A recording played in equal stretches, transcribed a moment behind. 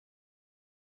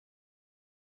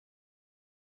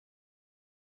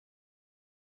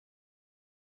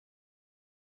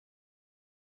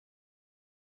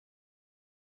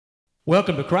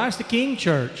Welcome to Christ the King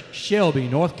Church, Shelby,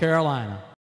 North Carolina.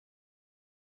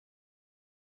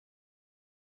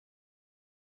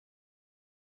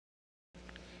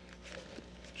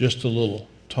 Just a little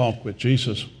talk with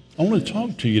Jesus. I want to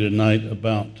talk to you tonight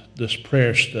about this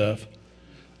prayer stuff,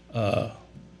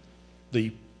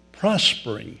 the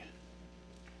prospering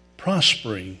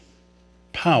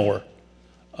power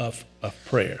of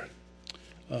prayer.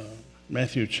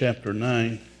 Matthew chapter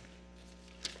 9,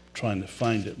 trying to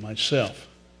find it myself.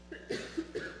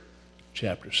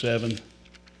 Chapter 7,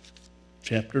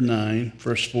 chapter 9,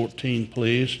 verse 14,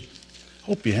 please.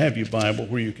 Hope you have your Bible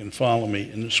where you can follow me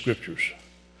in the scriptures.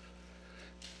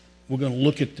 We're going to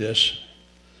look at this.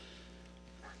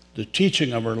 The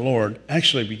teaching of our Lord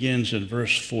actually begins in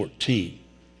verse 14.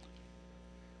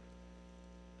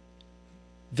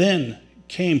 Then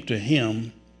came to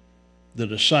him the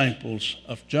disciples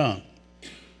of John,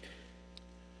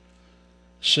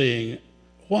 saying,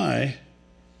 "Why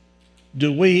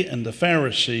do we and the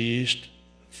Pharisees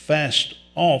fast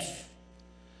oft,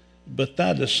 but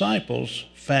thy disciples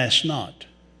fast not?"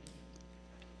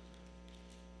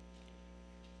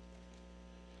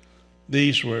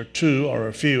 These were two or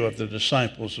a few of the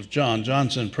disciples of John.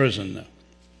 John's in prison now.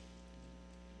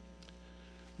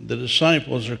 The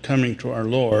disciples are coming to our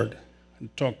Lord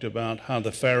and talked about how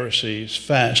the Pharisees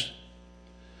fast.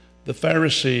 The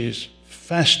Pharisees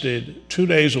fasted 2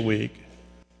 days a week,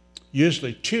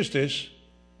 usually Tuesdays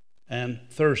and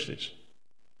Thursdays.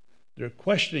 They're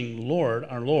questioning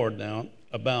our Lord now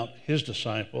about his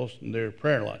disciples and their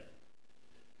prayer life.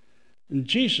 And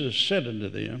Jesus said unto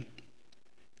them,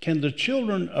 "Can the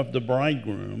children of the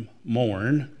bridegroom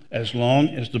mourn as long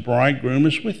as the bridegroom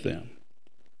is with them?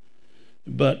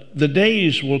 But the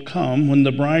days will come when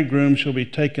the bridegroom shall be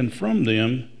taken from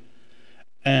them,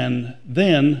 and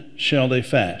then shall they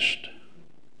fast."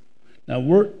 Now,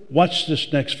 watch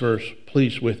this next verse,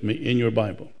 please, with me in your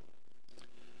Bible.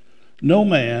 "No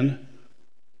man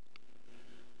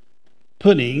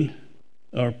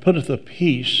putteth a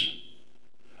piece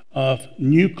of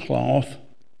new cloth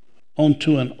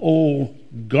onto an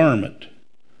old garment."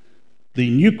 The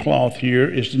new cloth here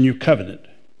is the new covenant,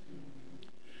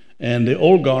 and the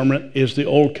old garment is the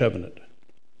old covenant.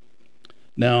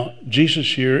 Now,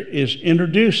 Jesus here is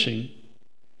introducing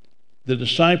the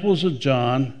disciples of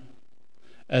John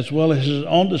as well as his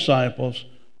own disciples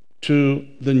to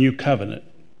the new covenant.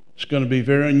 It's going to be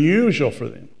very unusual for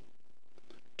them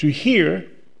to hear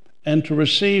and to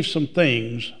receive some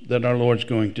things that our Lord's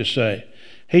going to say.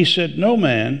 He said, "No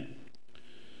man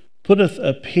putteth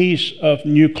a piece of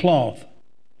new cloth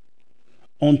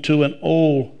onto an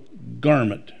old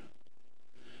garment.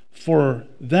 For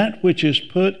that which is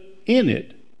put in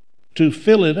it to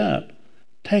fill it up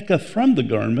taketh from the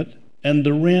garment, and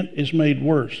the rent is made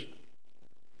worse."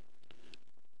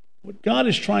 What God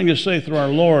is trying to say through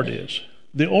our Lord is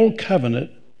the old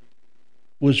covenant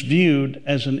was viewed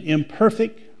as an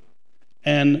imperfect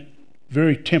and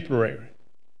very temporary.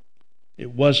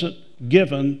 It wasn't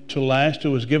given to last. It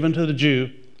was given to the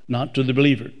Jew, not to the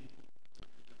believer.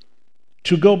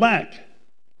 To go back,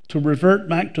 to revert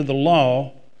back to the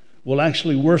law, will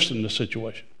actually worsen the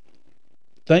situation.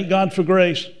 Thank God for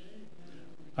grace.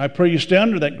 I pray you stay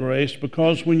under that grace,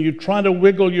 because when you try to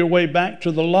wiggle your way back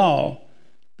to the law,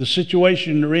 the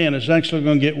situation you're in is actually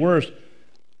going to get worse,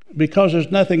 because there's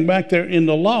nothing back there in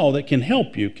the law that can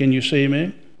help you. Can you see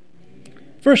me?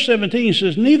 Verse 17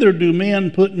 says, "Neither do men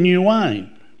put new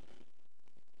wine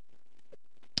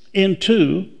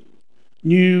into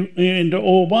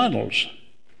old bottles.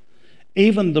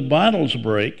 Even the bottles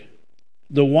break,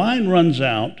 the wine runs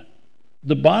out,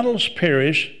 the bottles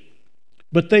perish,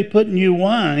 but they put new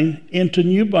wine into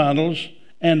new bottles,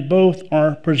 and both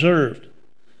are preserved."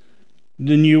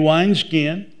 The new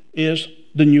wineskin is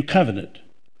the new covenant,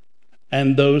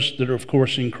 and those that are, of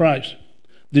course, in Christ.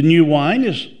 The new wine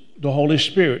is the Holy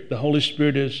Spirit. The Holy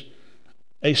Spirit is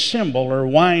a symbol, or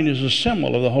wine is a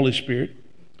symbol of the Holy Spirit.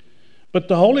 But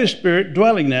the Holy Spirit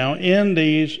dwelling now in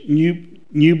these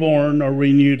newborn or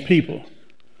renewed people.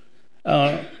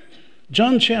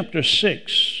 John chapter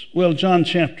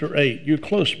 8. You're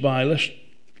close by. Let's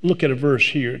look at a verse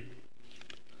here.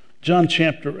 John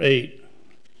chapter 8.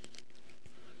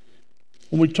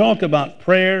 When we talk about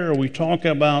prayer or we talk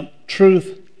about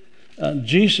truth,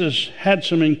 Jesus had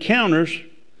some encounters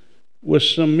with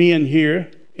some men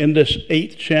here in this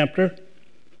 8th chapter.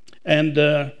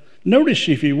 And notice,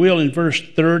 if you will, in verse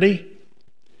 30,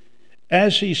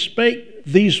 "As he spake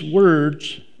these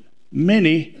words,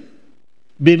 many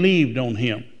believed on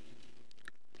him."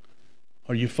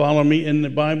 Are you following me in the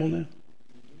Bible now?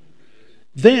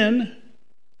 "Then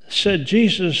said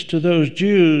Jesus to those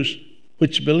Jews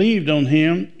which believed on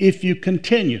him, if you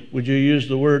continue. Would you use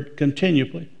the word continue,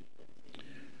 please?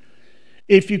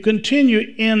 If you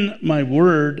continue in my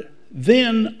word,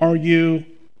 then are you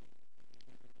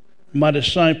my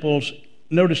disciples.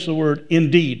 Notice the word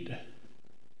indeed.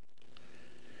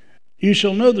 You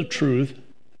shall know the truth,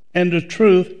 and the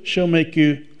truth shall make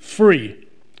you free.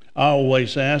 I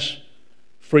always ask,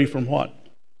 free from what?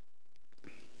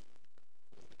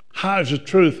 How has the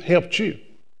truth helped you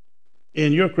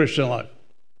in your Christian life?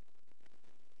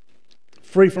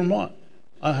 Free from what?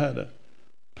 I had a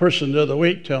person the other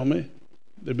week tell me,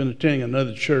 they've been attending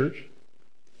another church,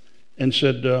 and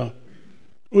said,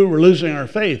 we were losing our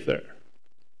faith there.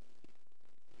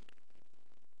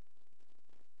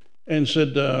 And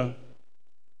said,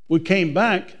 we came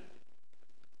back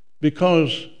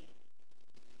because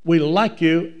we like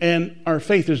you and our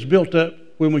faith is built up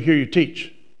when we hear you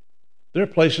teach. There are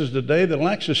places today that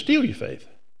likes to steal your faith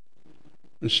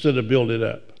instead of build it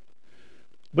up.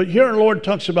 But here our Lord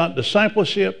talks about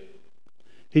discipleship.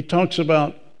 He talks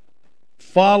about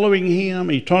following him.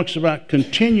 He talks about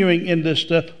continuing in this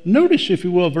stuff. Notice, if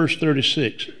you will, verse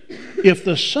 36. If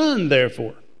the Son,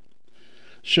 therefore,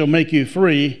 shall make you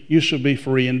free, you shall be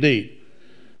free indeed.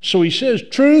 So he says,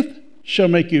 truth shall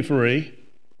make you free.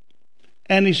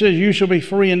 And he says, you shall be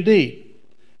free indeed.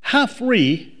 How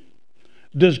free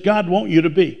does God want you to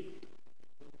be?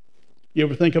 You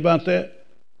ever think about that?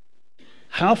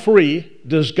 How free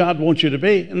does God want you to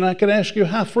be? And I could ask you,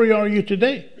 how free are you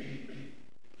today?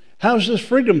 How's this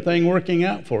freedom thing working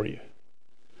out for you?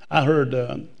 I heard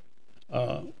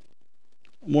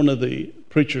one of the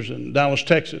preachers in Dallas,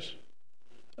 Texas,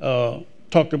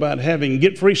 talk about having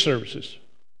get-free services.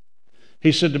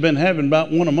 He said they've been having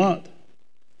about one a month,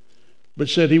 but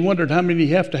said he wondered how many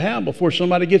you have to have before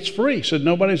somebody gets free. He said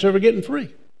nobody's ever getting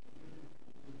free.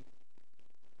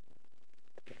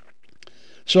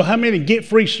 So how many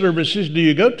get-free services do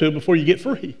you go to before you get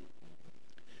free?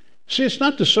 See, it's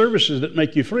not the services that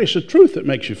make you free. It's the truth that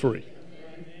makes you free.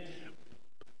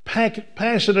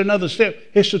 Pass it another step.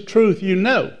 It's the truth you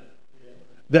know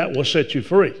that will set you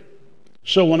free.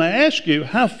 So when I ask you,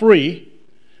 how free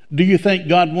do you think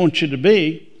God wants you to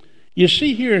be? You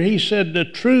see here, he said, the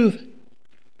truth,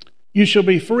 you shall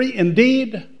be free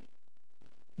indeed.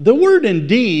 The word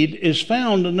indeed is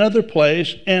found another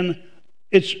place, and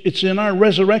it's in our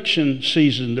resurrection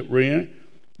season that we're in.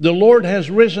 The Lord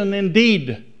has risen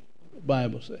indeed, the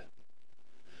Bible says.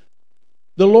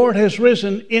 The Lord has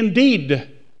risen indeed.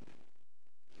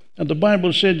 And the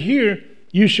Bible said here,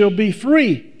 you shall be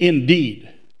free indeed.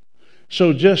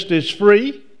 So just as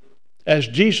free as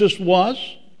Jesus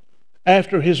was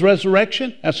after his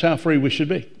resurrection, that's how free we should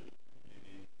be.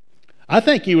 I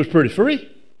think he was pretty free.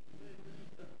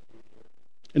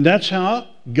 And that's how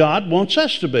God wants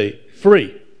us to be,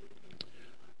 free.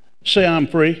 Say, I'm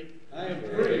free. I am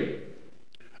free.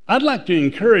 I'd like to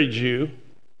encourage you,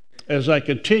 as I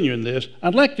continue in this,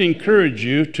 I'd like to encourage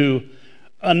you to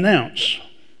announce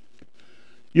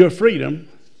your freedom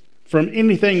from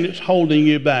anything that's holding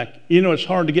you back. You know, it's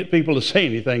hard to get people to say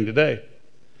anything today.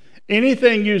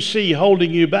 Anything you see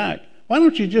holding you back, why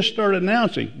don't you just start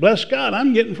announcing, bless God,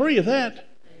 I'm getting free of that.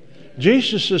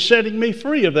 Jesus is setting me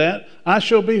free of that. I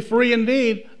shall be free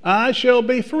indeed. I shall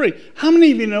be free. How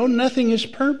many of you know nothing is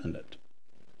permanent?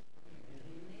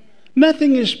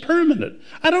 Nothing is permanent.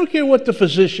 I don't care what the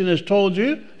physician has told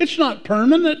you. It's not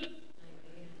permanent.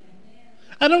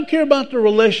 I don't care about the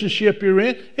relationship you're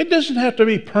in. It doesn't have to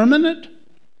be permanent.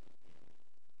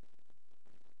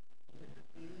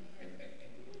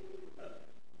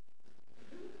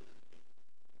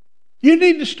 You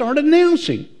need to start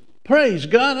announcing. Praise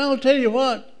God, I'll tell you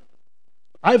what.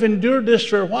 I've endured this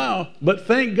for a while, but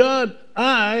thank God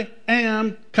I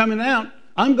am coming out.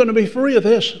 I'm going to be free of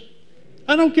this.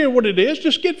 I don't care what it is,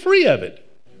 just get free of it.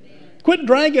 Quit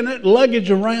dragging that luggage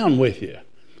around with you.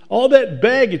 All that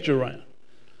baggage around.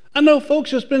 I know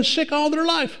folks that's been sick all their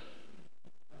life.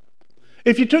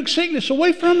 If you took sickness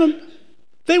away from them,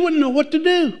 they wouldn't know what to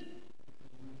do.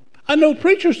 I know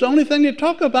preachers, the only thing they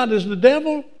talk about is the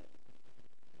devil.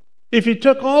 If you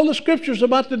took all the scriptures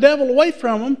about the devil away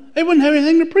from them, they wouldn't have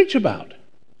anything to preach about.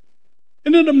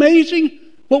 Isn't it amazing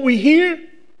what we hear?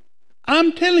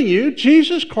 I'm telling you,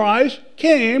 Jesus Christ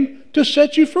came to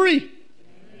set you free.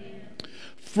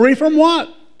 Free from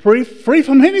what? Free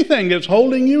from anything that's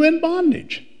holding you in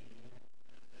bondage.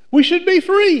 We should be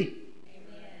free.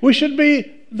 We should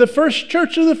be the first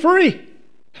church of the free.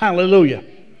 Hallelujah.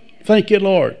 Thank you,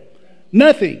 Lord.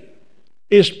 Nothing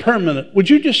is permanent. Would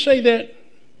you just say that?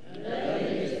 Nothing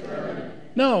is permanent.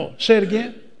 No, say it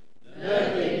again.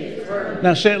 Nothing is permanent.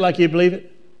 Now say it like you believe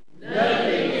it.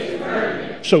 Nothing is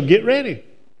permanent. So get ready.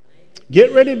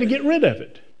 Get ready to get rid of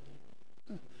it.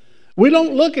 We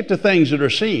don't look at the things that are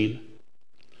seen.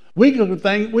 We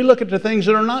look at the things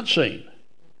that are not seen.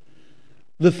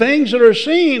 The things that are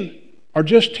seen are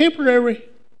just temporary.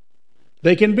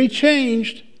 They can be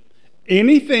changed.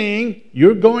 Anything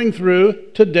you're going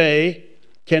through today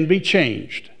can be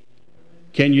changed.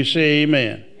 Can you say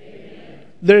amen?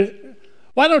 Amen.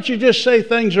 Why don't you just say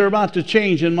things are about to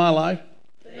change in my life?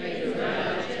 Things are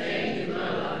about to change in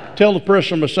my life. Tell the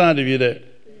person beside of you that.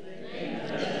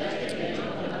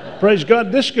 Praise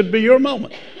God, this could be your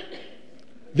moment.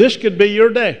 This could be your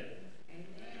day.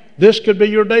 This could be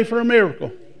your day for a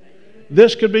miracle.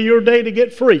 This could be your day to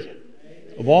get free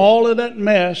of all of that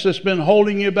mess that's been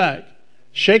holding you back.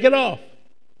 Shake it off.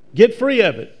 Get free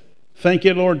of it. Thank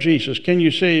you, Lord Jesus. Can you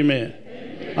say amen?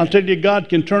 Amen. I'll tell you, God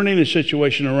can turn any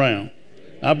situation around.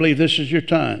 I believe this is your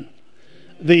time.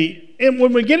 And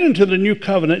when we get into the new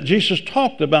covenant, Jesus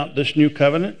talked about this new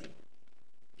covenant.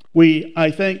 We,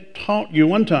 I think, taught you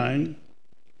one time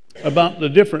about the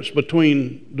difference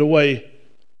between the way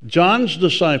John's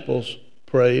disciples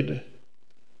prayed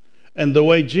and the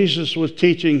way Jesus was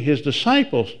teaching his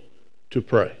disciples to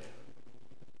pray.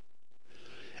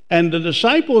 And the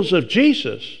disciples of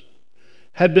Jesus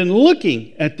had been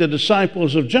looking at the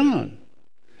disciples of John.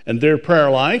 And their prayer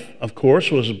life, of course,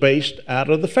 was based out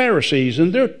of the Pharisees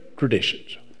and their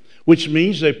traditions, which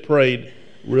means they prayed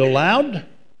real loud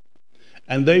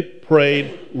and they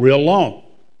prayed real long.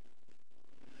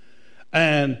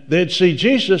 And they'd see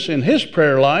Jesus in his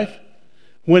prayer life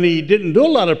when he didn't do a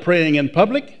lot of praying in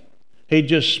public. He'd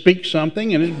just speak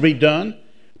something and it'd be done.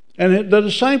 And the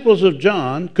disciples of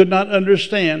John could not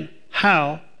understand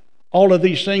how all of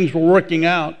these things were working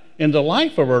out in the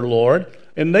life of our Lord.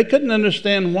 And they couldn't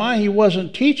understand why he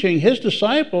wasn't teaching his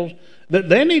disciples that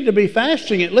they need to be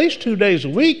fasting at least 2 days a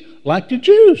week like the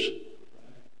Jews.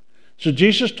 So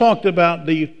Jesus talked about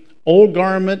the old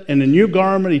garment and the new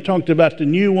garment. He talked about the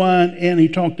new wine and he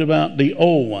talked about the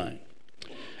old wine.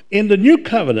 In the new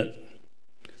covenant,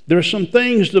 there are some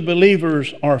things the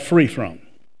believers are free from.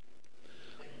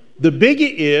 The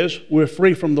biggie is we're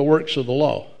free from the works of the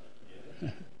law.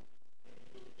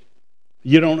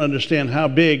 You don't understand how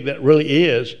big that really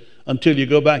is until you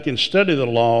go back and study the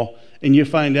law and you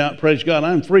find out, praise God,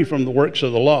 I'm free from the works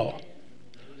of the law.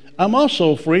 I'm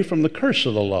also free from the curse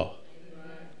of the law.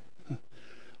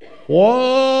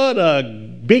 What a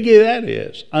biggie that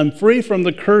is. I'm free from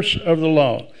the curse of the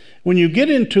law. When you get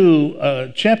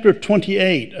into chapter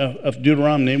 28 of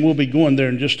Deuteronomy, and we'll be going there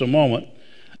in just a moment,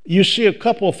 you see a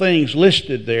couple things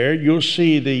listed there. You'll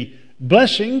see the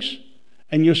blessings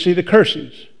and you'll see the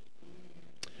cursings.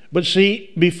 But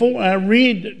see, before I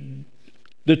read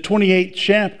the 28th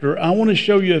chapter, I want to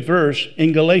show you a verse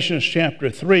in Galatians chapter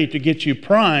 3 to get you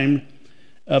primed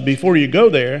before you go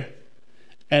there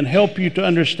and help you to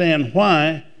understand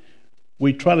why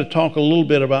we try to talk a little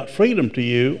bit about freedom to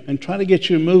you and try to get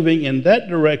you moving in that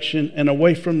direction and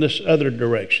away from this other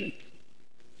direction.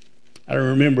 I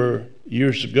remember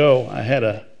years ago, I had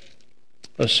a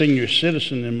senior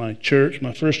citizen in my church,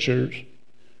 my first church,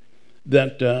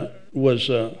 that was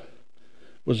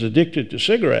addicted to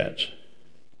cigarettes.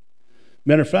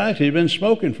 Matter of fact, he'd been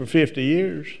smoking for 50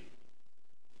 years.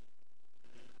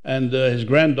 And his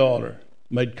granddaughter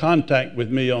made contact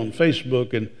with me on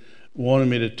Facebook and wanted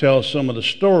me to tell some of the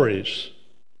stories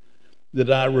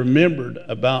that I remembered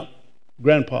about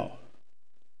Grandpa.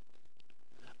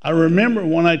 I remember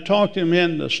when I talked him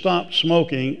in to stop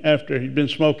smoking after he'd been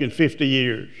smoking 50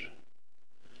 years.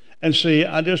 And see,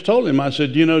 I just told him, I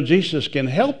said, you know, Jesus can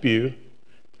help you.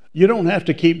 You don't have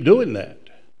to keep doing that.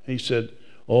 He said,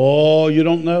 oh, you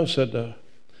don't know. I said,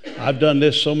 I've done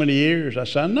this so many years. I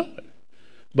said, I know it.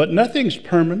 But nothing's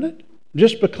permanent.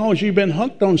 Just because you've been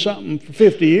hooked on something for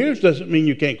 50 years doesn't mean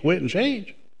you can't quit and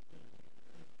change.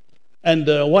 And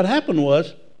what happened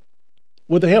was,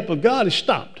 with the help of God, he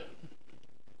stopped.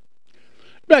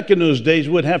 Back in those days,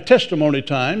 we'd have testimony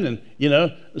time, and, you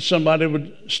know, somebody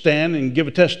would stand and give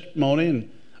a testimony,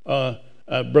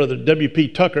 and Brother W.P.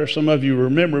 Tucker, some of you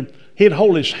remember, he'd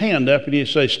hold his hand up and he'd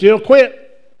say, still quit.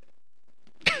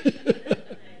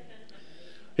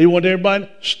 He wanted everybody,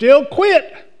 still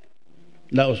quit.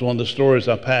 And that was one of the stories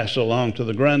I passed along to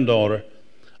the granddaughter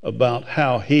about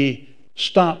how he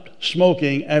stopped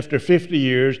smoking after 50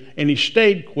 years and he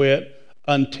stayed quit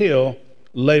until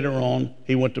later on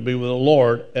he went to be with the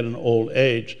Lord at an old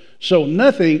age. So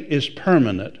nothing is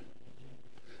permanent.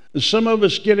 Some of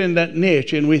us get in that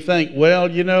niche and we think, well,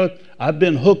 you know, I've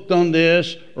been hooked on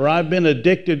this or I've been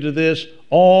addicted to this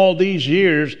all these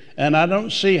years and I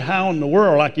don't see how in the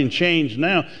world I can change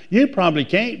now. You probably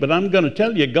can't, but I'm going to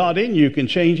tell you, God in you can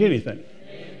change anything.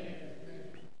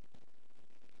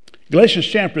 Galatians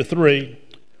chapter 3,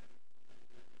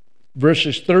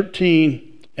 verses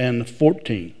 13 and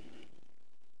 14.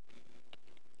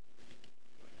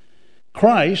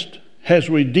 Christ has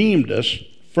redeemed us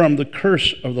from the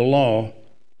curse of the law,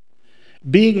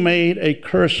 being made a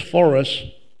curse for us,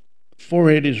 for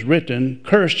it is written,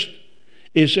 Cursed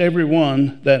is every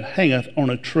one that hangeth on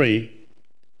a tree.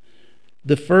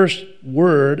 The first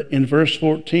word in verse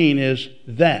 14 is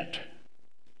that.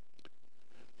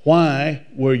 Why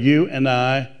were you and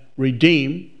I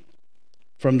redeemed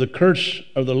from the curse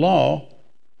of the law,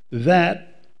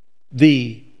 that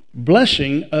the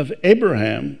blessing of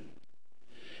Abraham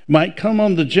might come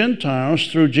on the Gentiles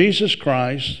through Jesus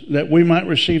Christ, that we might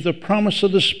receive the promise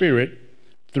of the Spirit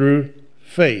through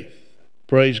faith.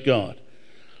 Praise God.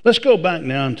 Let's go back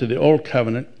now into the Old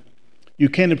Covenant. You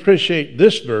can't appreciate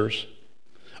this verse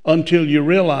until you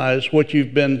realize what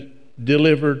you've been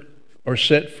delivered or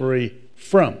set free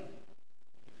from.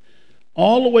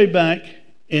 All the way back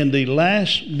in the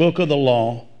last book of the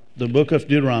law, the book of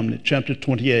Deuteronomy, chapter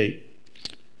 28,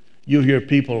 you hear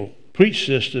people preach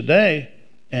this today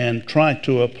and try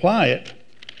to apply it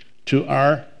to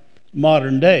our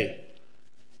modern day.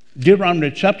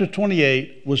 Deuteronomy chapter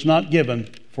 28 was not given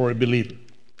for a believer.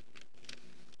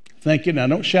 Thank you. Now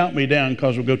don't shout me down,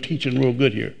 because we'll go teaching real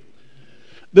good here.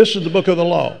 This is the book of the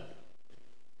law.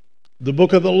 The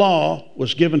book of the law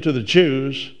was given to the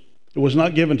Jews. It was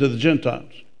not given to the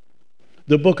Gentiles.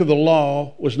 The book of the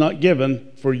law was not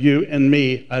given for you and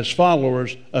me as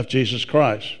followers of Jesus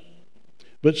Christ.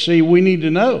 But see, we need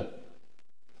to know.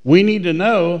 We need to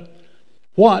know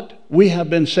what we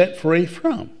have been set free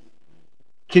from.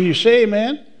 Can you say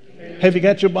amen? Amen. Have you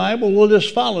got your Bible? We'll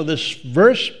just follow this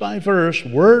verse by verse,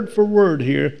 word for word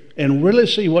here, and really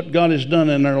see what God has done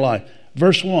in our life.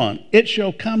 Verse 1, it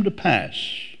shall come to pass,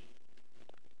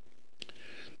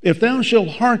 if thou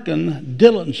shalt hearken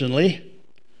diligently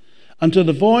unto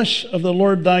the voice of the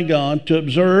Lord thy God, to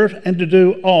observe and to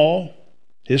do all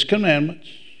his commandments,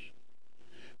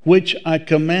 which I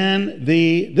command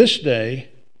thee this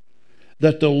day,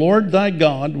 that the Lord thy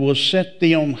God will set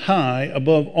thee on high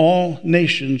above all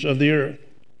nations of the earth.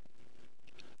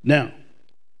 Now,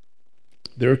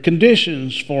 there are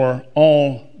conditions for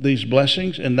all these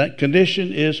blessings, and that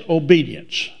condition is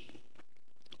obedience.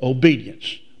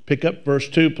 Obedience. Pick up verse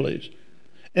 2, please.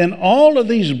 And all of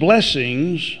these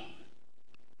blessings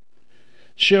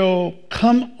shall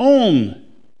come on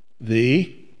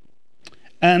thee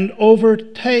and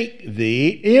overtake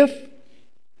thee, if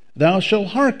thou shalt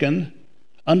hearken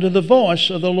unto the voice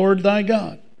of the Lord thy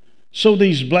God. So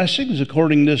these blessings,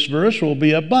 according to this verse, will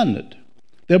be abundant.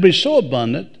 They'll be so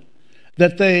abundant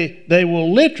that they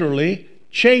will literally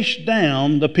chase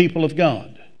down the people of God.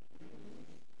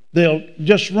 They'll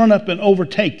just run up and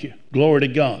overtake you. Glory to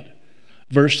God.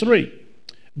 Verse 3,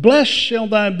 blessed shall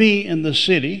thou be in the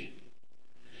city,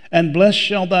 and blessed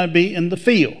shall thou be in the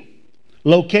field.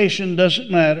 Location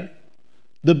doesn't matter.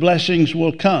 The blessings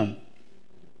will come.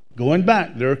 Going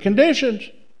back, there are conditions,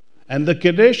 and the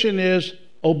condition is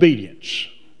obedience.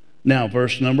 Now,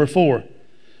 verse number 4.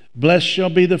 Blessed shall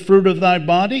be the fruit of thy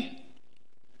body.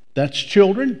 That's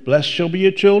children. Blessed shall be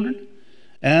your children.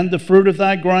 And the fruit of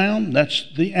thy ground. That's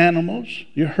the animals,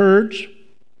 your herds.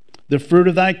 The fruit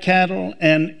of thy cattle,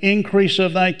 and increase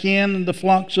of thy kin, and the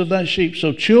flocks of thy sheep.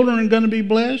 So children are going to be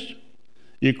blessed.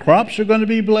 Your crops are going to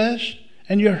be blessed.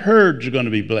 And your herds are going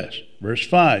to be blessed. Verse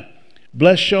 5.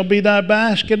 Blessed shall be thy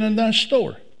basket and thy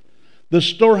store. The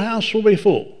storehouse will be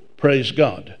full. Praise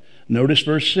God. Notice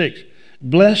verse 6.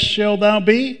 Blessed shall thou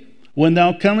be when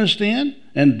thou comest in,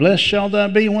 and blessed shall thou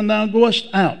be when thou goest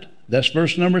out. That's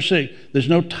verse number 6. There's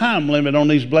no time limit on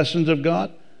these blessings of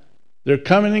God. They're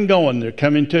coming and going. They're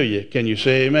coming to you. Can you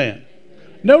say amen?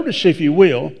 Notice, if you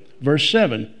will, verse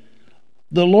 7.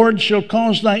 The Lord shall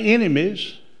cause thy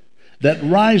enemies that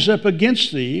rise up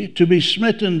against thee to be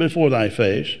smitten before thy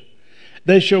face.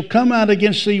 They shall come out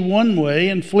against thee one way,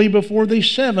 and flee before thee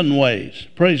 7 ways.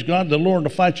 Praise God, the Lord will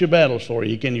fight your battles for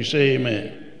you. Can you say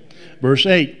amen? Verse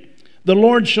 8. The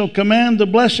Lord shall command the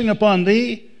blessing upon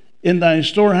thee in thy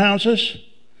storehouses,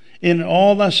 in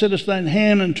all thou settest thine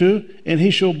hand unto, and he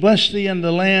shall bless thee in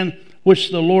the land which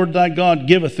the Lord thy God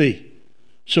giveth thee.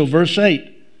 So verse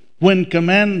 8. When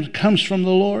command comes from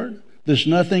the Lord, there's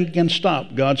nothing can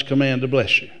stop God's command to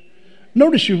bless you.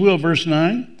 Notice, you will, verse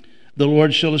 9. The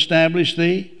Lord shall establish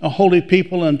thee a holy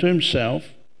people unto himself,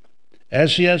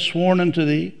 as he hath sworn unto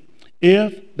thee,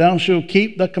 if thou shalt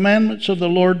keep the commandments of the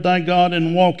Lord thy God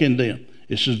and walk in them.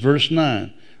 This is verse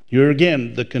 9. Here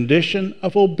again, the condition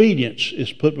of obedience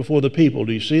is put before the people.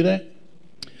 Do you see that?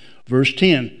 Verse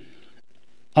 10.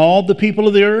 All the people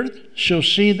of the earth shall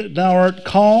see that thou art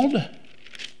called,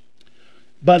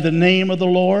 by the name of the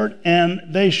Lord, and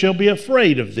they shall be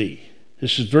afraid of thee.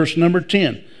 This is verse number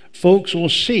 10. Folks will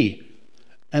see,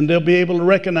 and they'll be able to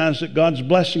recognize that God's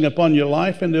blessing upon your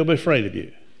life, and they'll be afraid of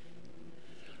you.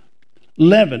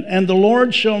 11, and the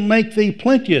Lord shall make thee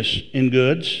plenteous in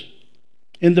goods,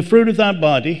 in the fruit of thy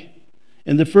body,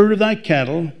 in the fruit of thy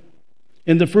cattle,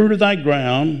 in the fruit of thy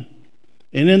ground,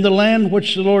 and in the land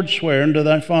which the Lord sware unto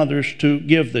thy fathers to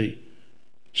give thee.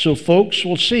 So folks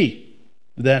will see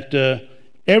that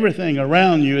everything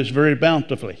around you is very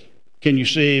bountifully. Can you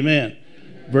say amen?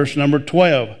 Verse number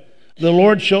 12. The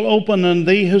Lord shall open unto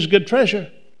thee his good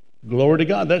treasure. Glory to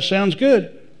God. That sounds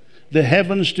good. The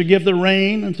heavens to give the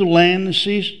rain unto land and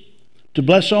seas, to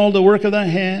bless all the work of thy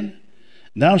hand.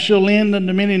 Thou shalt lend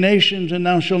unto many nations, and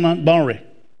thou shalt not borrow.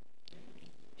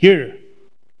 Here,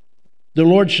 the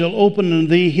Lord shall open unto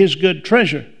thee his good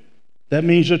treasure. That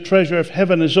means the treasure of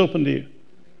heaven is open to you.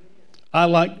 I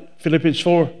like Philippians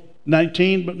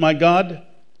 4:19, but my God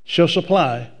shall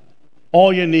supply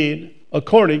all you need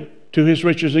according to his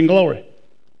riches and glory.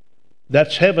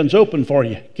 That's heaven's open for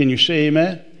you. Can you say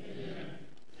amen? Amen.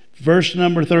 Verse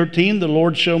number 13, the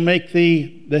Lord shall make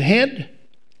thee the head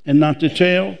and not the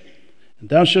tail, and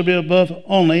thou shalt be above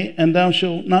only, and thou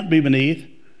shalt not be beneath,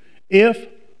 if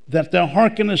that thou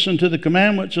hearkenest unto the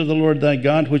commandments of the Lord thy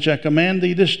God, which I command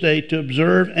thee this day to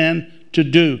observe and to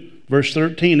do. Verse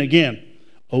 13 again,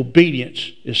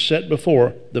 obedience is set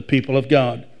before the people of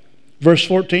God. Verse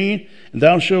 14,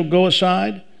 thou shalt go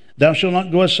aside, thou shalt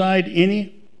not go aside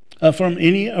from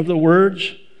any of the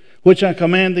words which I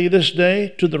command thee this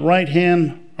day, to the right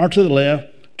hand or to the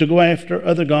left, to go after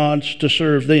other gods to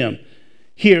serve them.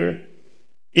 Here,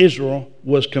 Israel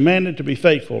was commanded to be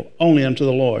faithful only unto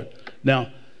the Lord.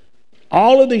 Now,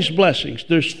 all of these blessings,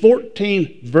 there's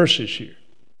 14 verses here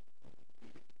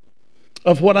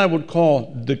of what I would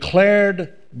call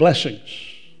declared blessings.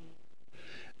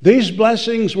 These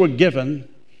blessings were given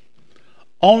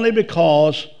only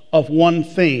because of one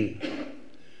thing.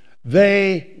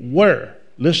 They were,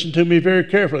 listen to me very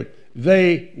carefully,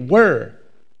 they were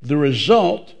the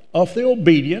result of the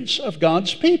obedience of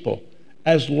God's people,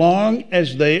 as long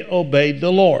as they obeyed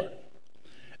the Lord.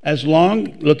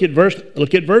 Look at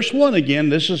verse 1 again.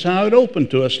 This is how it opened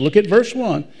to us. Look at verse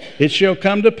 1. It shall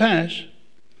come to pass,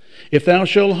 if thou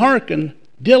shalt hearken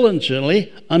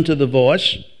diligently unto the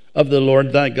voice of the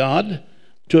Lord thy God,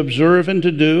 to observe and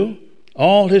to do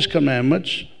all his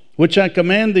commandments, which I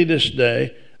command thee this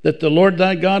day, that the Lord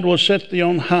thy God will set thee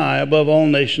on high above all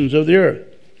nations of the earth.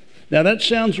 Now that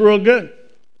sounds real good.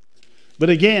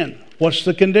 But again, what's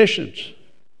the conditions?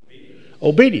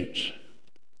 Obedience.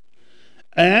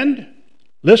 And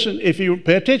listen, if you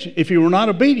pay attention, if you were not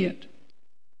obedient,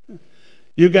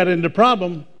 you got into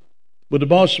problem with the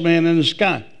boss man in the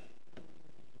sky.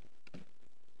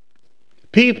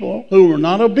 People who were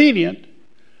not obedient,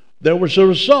 there was a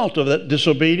result of that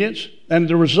disobedience, and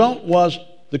the result was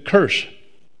the curse.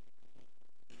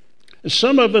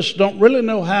 Some of us don't really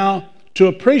know how to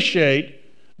appreciate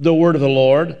the word of the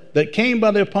Lord that came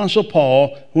by the Apostle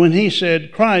Paul when he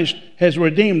said, Christ has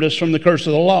redeemed us from the curse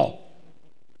of the law.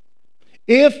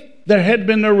 If there had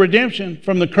been no redemption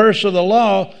from the curse of the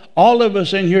law, all of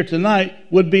us in here tonight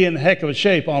would be in a heck of a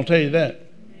shape, I'll tell you that.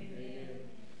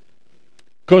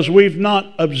 Because we've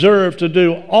not observed to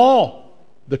do all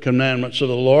the commandments of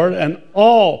the Lord and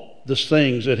all the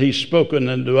things that he's spoken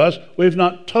unto us. We've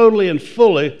not totally and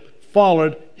fully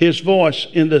followed his voice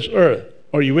in this earth.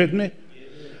 Are you with me?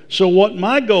 So what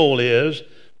my goal is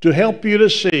to help you to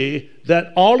see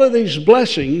that all of these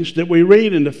blessings that we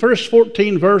read in the first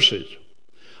 14 verses,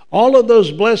 all of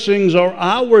those blessings are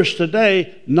ours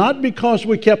today, not because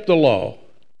we kept the law,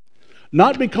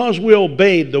 not because we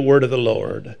obeyed the word of the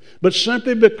Lord, but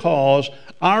simply because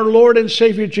our Lord and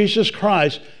Savior Jesus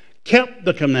Christ kept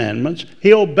the commandments.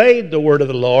 He obeyed the word of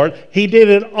the Lord. He did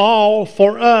it all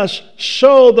for us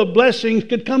so the blessings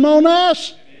could come on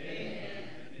us.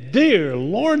 Amen. Dear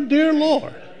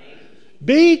Lord,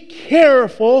 be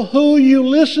careful who you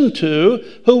listen to,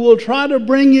 who will try to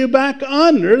bring you back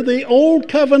under the old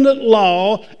covenant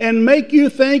law and make you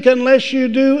think unless you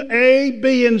do A,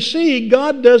 B, and C,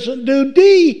 God doesn't do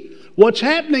D. What's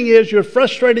happening is you're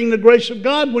frustrating the grace of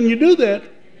God when you do that.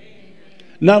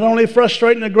 Not only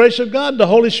frustrating the grace of God, the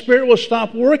Holy Spirit will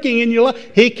stop working in your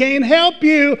life. He can't help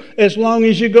you as long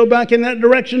as you go back in that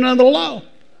direction of the law.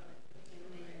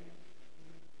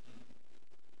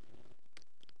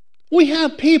 We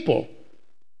have people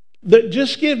that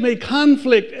just give me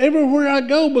conflict everywhere I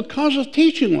go because of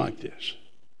teaching like this.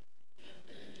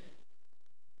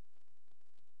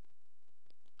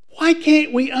 Why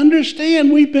can't we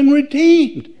understand we've been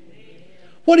redeemed?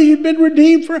 What have you been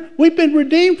redeemed from? We've been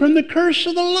redeemed from the curse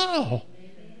of the law.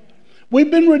 We've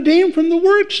been redeemed from the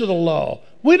works of the law.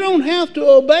 We don't have to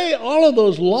obey all of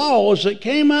those laws that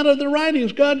came out of the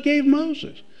writings God gave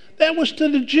Moses. That was to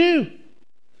the Jew. It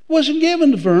wasn't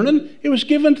given to Vernon. It was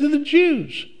given to the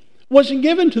Jews. It wasn't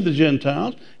given to the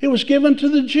Gentiles. It was given to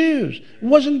the Jews. It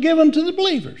wasn't given to the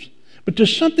believers. But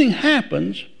there's something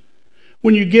happens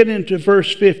when you get into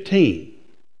verse 15.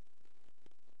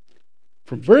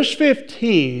 From verse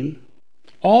 15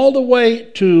 all the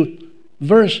way to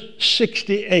verse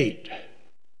 68,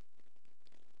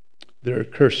 there are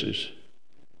curses.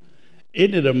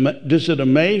 Does it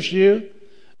amaze you?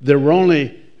 There were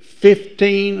only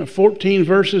 15 or 14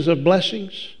 verses of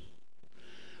blessings,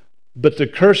 but the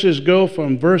curses go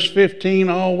from verse 15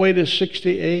 all the way to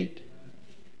 68.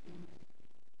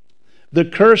 The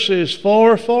curses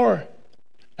far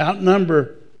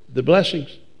outnumber the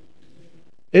blessings.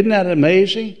 Isn't that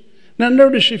amazing? Now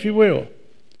notice, if you will,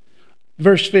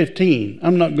 verse 15.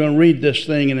 I'm not going to read this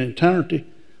thing in entirety.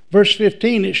 Verse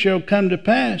 15, it shall come to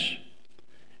pass,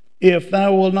 if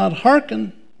thou wilt not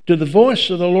hearken to the voice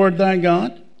of the Lord thy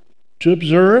God, to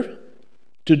observe,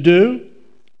 to do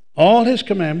all his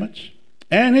commandments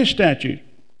and his statutes,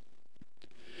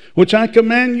 which I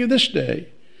command you this day,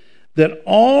 that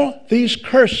all these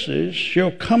curses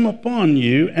shall come upon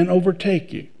you and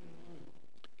overtake you.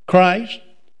 Christ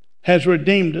has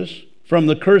redeemed us from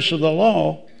the curse of the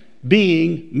law,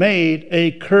 being made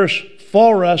a curse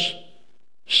for us,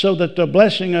 so that the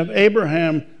blessing of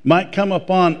Abraham might come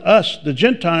upon us, the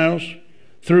Gentiles,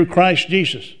 through Christ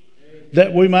Jesus,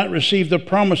 that we might receive the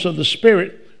promise of the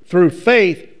Spirit through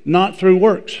faith, not through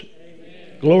works.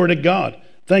 Amen. Glory to God.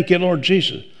 Thank you, Lord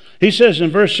Jesus. He says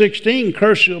in verse 16,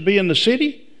 cursed shall be in the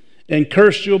city, and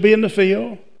cursed shall be in the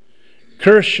field.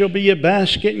 Cursed shall be your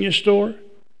basket in your store.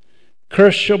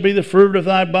 Cursed shall be the fruit of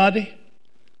thy body,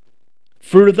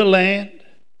 fruit of the land,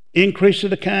 increase of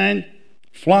the kind,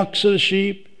 flocks of the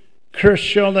sheep. Cursed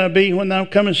shall thou be when thou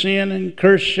comest in, and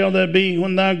cursed shall thou be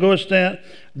when thou goest out.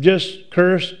 Just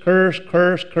curse, curse,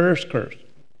 curse, curse, curse.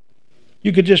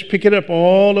 You could just pick it up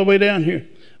all the way down here.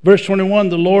 Verse 21,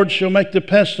 the Lord shall make the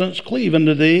pestilence cleave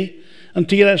unto thee,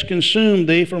 until it has consumed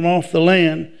thee from off the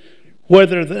land,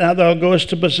 whether thou goest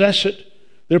to possess it.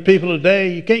 There are people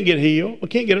today, you can't get healed. We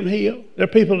can't get them healed. There are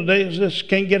people today that just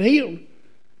can't get healed.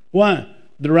 Why?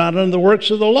 They're out under the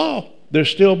works of the law. They're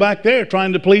still back there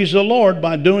trying to please the Lord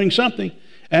by doing something.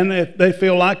 And if they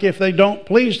feel like if they don't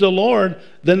please the Lord,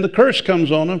 then the curse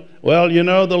comes on them. Well, you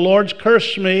know, the Lord's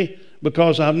cursed me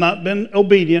because I've not been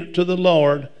obedient to the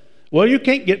Lord. Well, you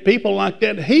can't get people like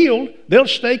that healed. They'll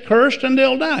stay cursed and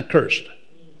they'll die cursed.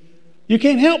 You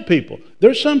can't help people.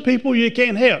 There's some people you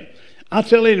can't help. I'll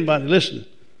tell anybody, listen,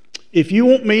 if you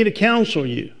want me to counsel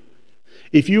you,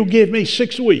 if you give me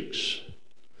 6 weeks,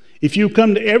 if you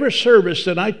come to every service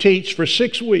that I teach for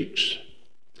 6 weeks,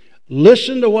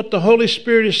 listen to what the Holy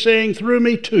Spirit is saying through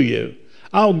me to you,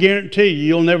 I'll guarantee you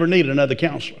you'll never need another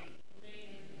counselor.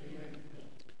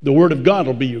 The Word of God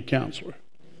will be your counselor.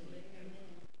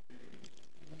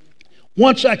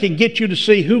 Once I can get you to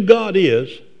see who God is,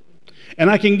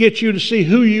 and I can get you to see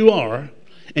who you are,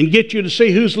 and get you to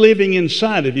see who's living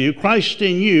inside of you, Christ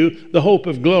in you, the hope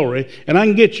of glory, and I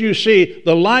can get you to see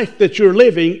the life that you're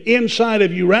living inside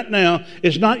of you right now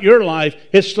is not your life,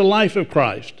 it's the life of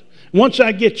Christ. Once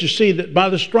I get you to see that by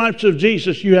the stripes of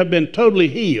Jesus you have been totally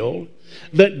healed,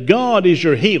 that God is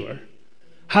your healer,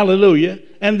 hallelujah,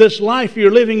 and this life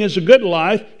you're living is a good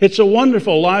life, it's a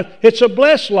wonderful life, it's a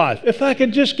blessed life. If I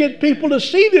could just get people to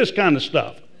see this kind of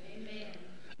stuff.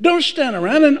 Don't stand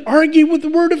around and argue with the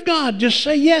Word of God. Just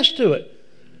say yes to it.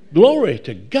 Glory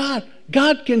to God.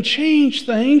 God can change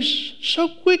things so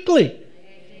quickly.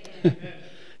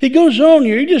 He goes on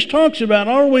here. He just talks about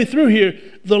all the way through here.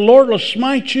 The Lord will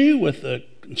smite you with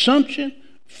consumption,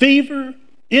 fever,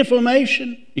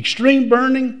 inflammation, extreme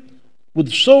burning,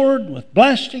 with sword, with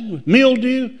blasting, with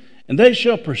mildew, and they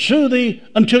shall pursue thee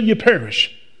until you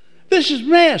perish. This is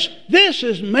mess. This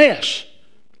is mess.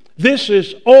 This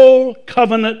is old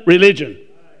covenant religion.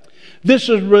 This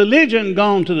is religion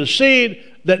gone to the seed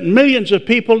that millions of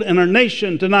people in our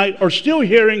nation tonight are still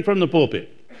hearing from the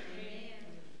pulpit.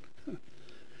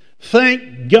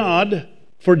 Thank God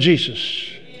for Jesus.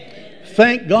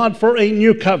 Thank God for a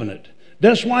new covenant.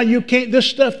 That's why you can't, this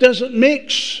stuff doesn't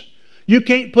mix. You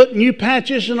can't put new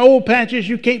patches and old patches.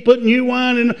 You can't put new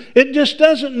wine in. It just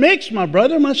doesn't mix, my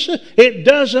brother, my sister. It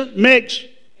doesn't mix.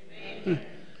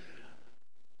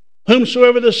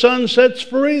 Whomsoever the Son sets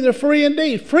free, they're free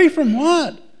indeed. Free from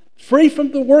what? Free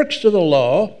from the works of the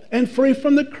law and free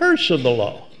from the curse of the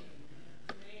law.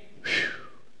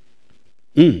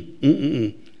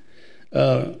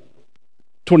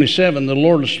 27, the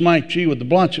Lord will smite you with the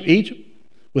blots of Egypt,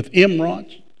 with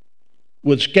emerods,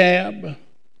 with scab,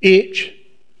 itch,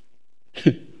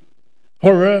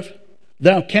 whereof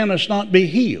thou canst not be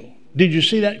healed. Did you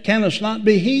see that? Canst not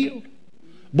be healed?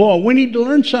 Boy, we need to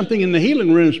learn something in the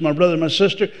healing rooms, my brother, my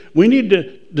sister. We need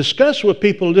to discuss with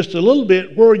people just a little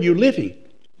bit, where are you living?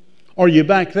 Are you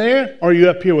back there, or are you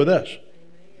up here with us?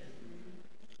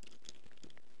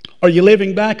 Are you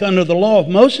living back under the law of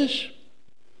Moses?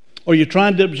 Are you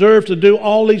trying to observe to do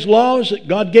all these laws that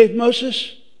God gave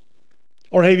Moses?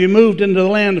 Or have you moved into the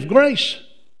land of grace?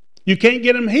 You can't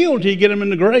get them healed till you get them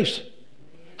into grace.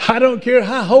 I don't care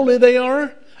how holy they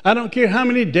are. I don't care how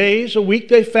many days a week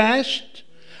they fast.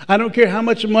 I don't care how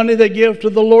much money they give to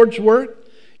the Lord's work.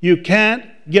 You can't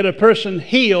get a person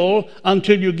healed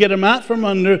until you get them out from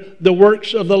under the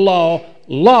works of the law.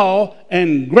 Law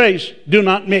and grace do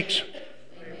not mix.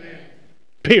 Amen.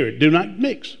 Period. Do not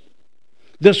mix.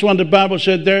 This one, the Bible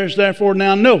said, there is therefore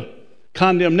now no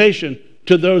condemnation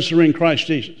to those who are in Christ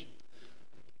Jesus.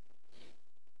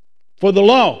 For the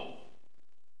law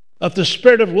of the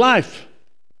Spirit of life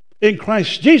in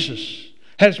Christ Jesus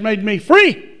has made me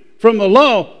free from the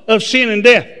law of sin and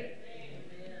death.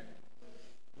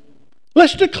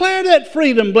 Let's declare that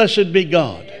freedom, blessed be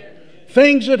God.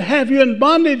 Things that have you in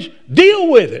bondage,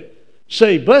 deal with it.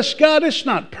 Say, bless God, it's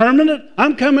not permanent.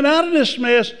 I'm coming out of this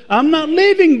mess. I'm not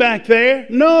living back there.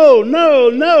 No, no,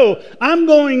 no. I'm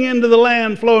going into the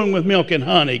land flowing with milk and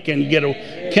honey. Can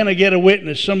I get a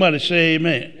witness? Somebody say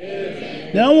amen.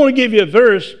 Amen. Now I want to give you a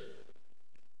verse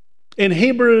in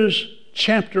Hebrews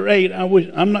chapter 8.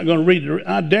 I'm not going to read it.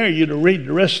 I dare you to read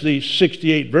the rest of these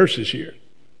 68 verses here.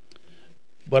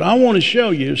 But I want to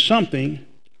show you something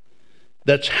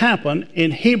that's happened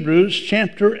in Hebrews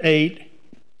chapter 8.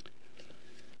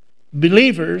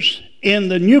 Believers in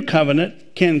the new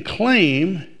covenant can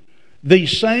claim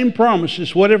these same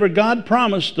promises. Whatever God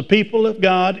promised the people of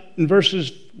God in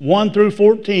verses 1 through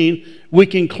 14, we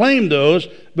can claim those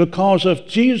because of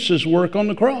Jesus' work on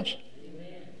the cross.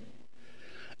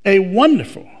 Amen.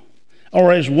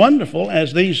 As wonderful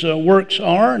as these works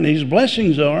are and these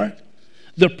blessings are,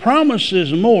 the promise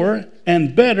is more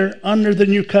and better under the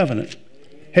new covenant.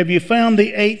 Have you found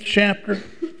the 8th chapter?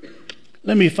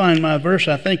 Let me find my verse.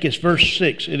 I think it's verse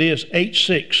 6. It is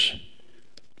 8:6.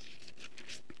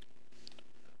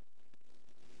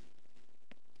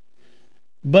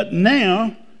 But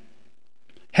now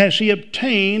has he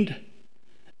obtained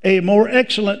a more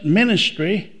excellent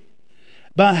ministry,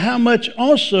 by how much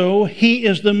also he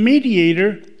is the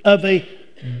mediator of a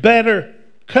better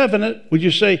covenant. Would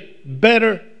you say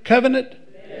better covenant?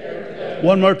 Better covenant.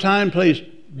 One more time, please.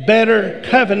 Better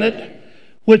covenant,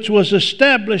 which was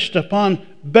established upon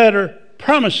better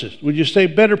promises. Would you say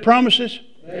better promises?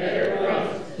 Better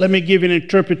promises. Let me give you an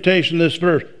interpretation of this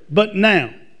verse. But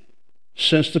now,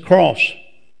 since the cross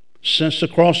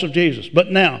of Jesus,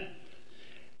 but now,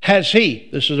 has he,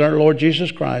 this is our Lord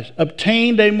Jesus Christ,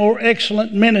 obtained a more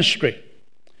excellent ministry.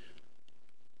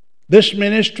 This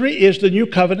ministry is the new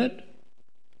covenant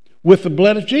with the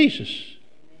blood of Jesus,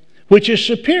 which is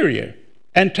superior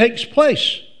and takes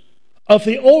place of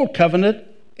the old covenant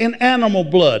in animal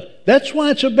blood. That's why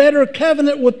it's a better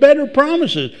covenant with better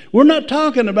promises. We're not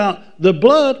talking about the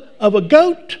blood of a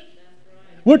goat.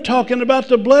 We're talking about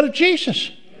the blood of Jesus.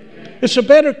 It's a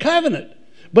better covenant.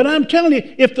 But I'm telling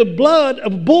you, if the blood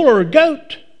of a bull or a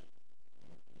goat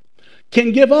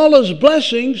can give all those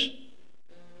blessings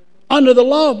under the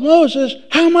law of Moses,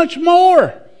 how much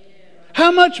more?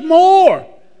 How much more?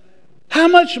 How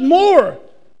much more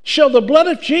shall the blood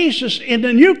of Jesus in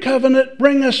the new covenant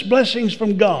bring us blessings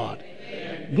from God?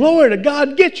 Amen. Glory to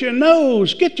God. Get your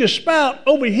nose, get your spout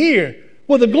over here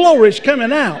where the glory is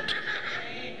coming out.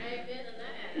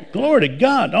 Glory to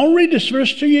God. I'll read this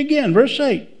verse to you again, verse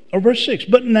 8 or verse 6.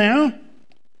 But now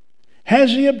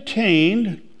has he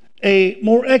obtained a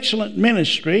more excellent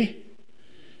ministry,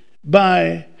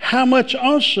 by how much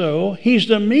also he's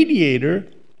the mediator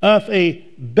of a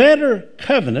better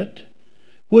covenant,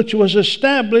 which was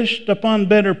established upon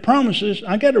better promises.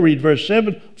 I got to read verse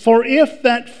 7. For if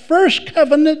that first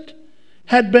covenant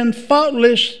had been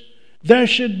faultless, there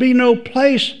should be no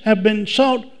place have been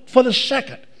sought for the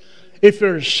second. If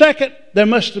there's a second, there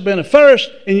must have been a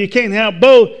first, and you can't have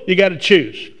both. You got to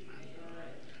choose.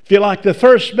 If you like the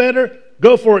first better,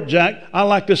 go for it, Jack. I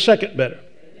like the second better.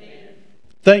 Amen.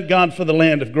 Thank God for the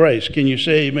land of grace. Can you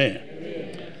say amen?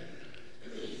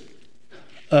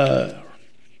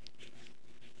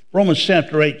 Romans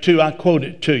chapter 8:2, I quote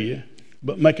it to you,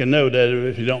 but make a note of it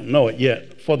if you don't know it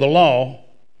yet. For the law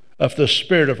of the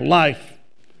Spirit of life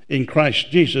in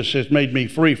Christ Jesus has made me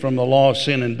free from the law of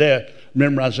sin and death.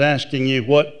 Remember I was asking you,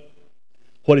 what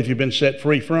have you been set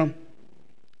free from?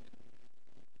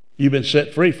 You've been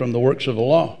set free from the works of the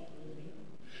law.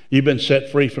 You've been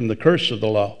set free from the curse of the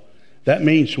law. That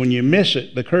means when you miss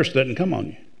it, the curse doesn't come on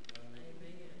you.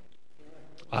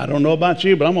 I don't know about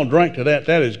you, but I'm going to drink to that.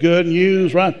 That is good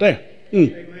news right there.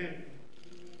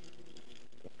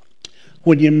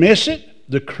 When you miss it,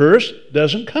 the curse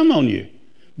doesn't come on you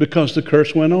because the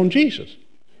curse went on Jesus.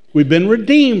 We've been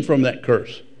redeemed from that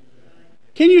curse.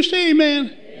 Can you say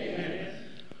amen?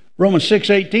 Romans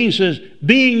 6:18 says,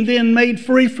 being then made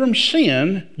free from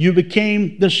sin, you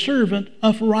became the servant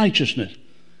of righteousness.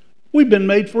 We've been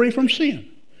made free from sin.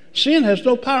 Sin has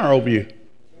no power over you.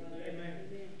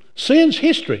 Sin's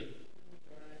history.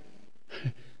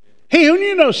 He who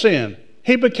knew no sin,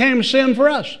 he became sin for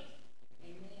us.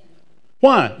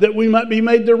 Why? That we might be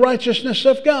made the righteousness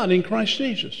of God in Christ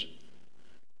Jesus.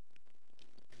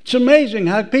 It's amazing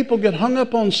how people get hung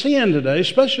up on sin today,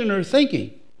 especially in their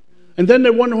thinking. And then they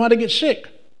wonder why they get sick.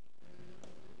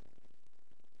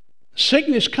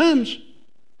 Sickness comes.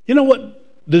 You know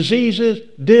what disease is?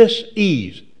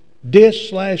 Dis-ease.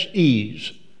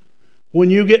 Dis/ease. When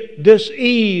you get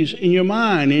dis-ease in your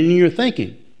mind and in your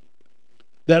thinking,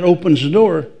 that opens the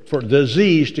door for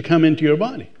disease to come into your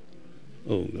body.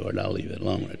 Oh, Lord, I'll leave it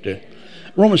alone right there.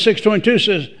 Romans 6:22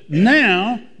 says,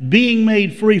 now, being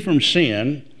made free from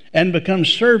sin and become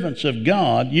servants of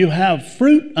God, you have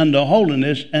fruit unto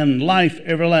holiness and life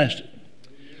everlasting.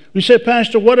 We said,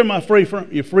 Pastor, what am I free from?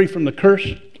 You're free from the curse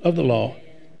of the law.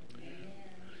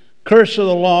 Curse of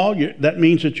the law, that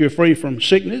means that you're free from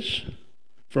sickness,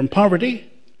 from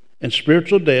poverty, and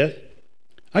spiritual death.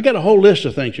 I got a whole list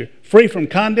of things here. Free from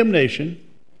condemnation,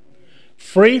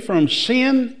 free from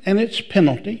sin and its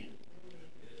penalty,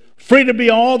 free to be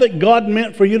all that God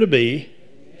meant for you to be,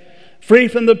 free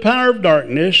from the power of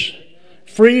darkness,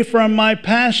 free from my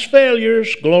past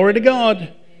failures, glory to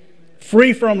God,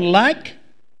 free from lack,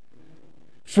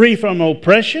 free from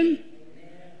oppression,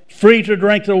 free to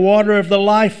drink the water of the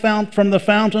life found from the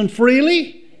fountain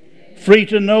freely, free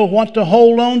to know what to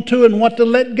hold on to and what to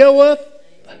let go of,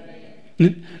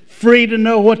 free to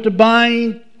know what to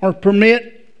bind or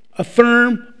permit,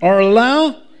 affirm or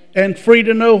allow, and free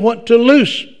to know what to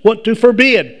loose, what to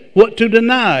forbid, what to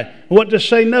deny, what to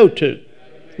say no to.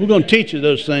 We're going to teach you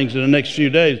those things in the next few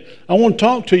days. I want to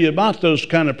talk to you about those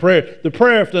kind of prayer. The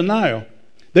prayer of denial.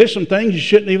 There's some things you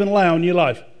shouldn't even allow in your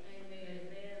life.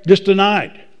 Just deny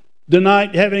it. Deny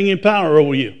it having any power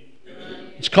over you.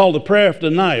 It's called the prayer of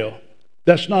denial.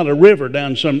 That's not a river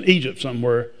down some Egypt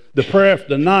somewhere. The prayer of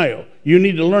denial. You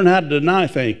need to learn how to deny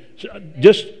things.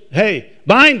 Just, hey,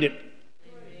 bind it.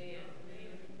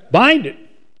 Bind it.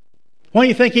 Why do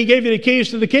you think he gave you the keys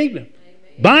to the kingdom?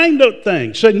 Bind those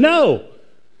things. Say, no.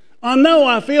 I know,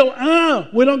 I feel,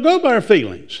 we don't go by our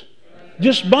feelings.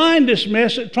 Just bind this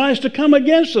mess that tries to come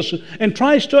against us and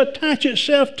tries to attach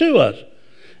itself to us.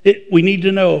 We need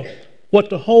to know what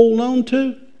to hold on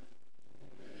to,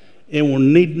 and we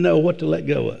need to know what to let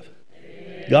go of.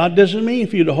 God doesn't mean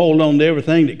for you to hold on to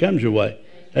everything that comes your way.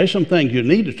 There's some things you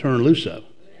need to turn loose of.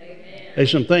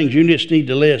 There's some things you just need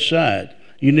to lay aside.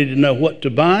 You need to know what to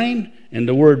bind, and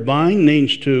the word bind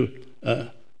means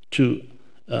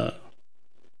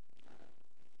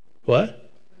what?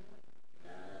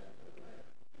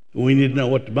 We need to know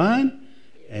what to bind,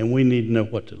 and we need to know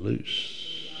what to loose.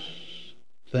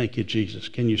 Thank you, Jesus.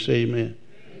 Can you say amen?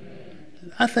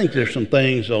 I think there's some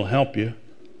things that'll help you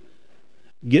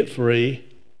get free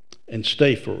and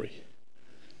stay free.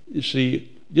 You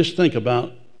see, just think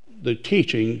about the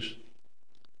teachings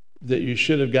that you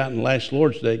should have gotten last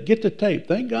Lord's Day. Get the tape.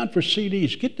 Thank God for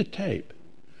CDs. Get the tape.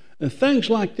 And things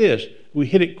like this, we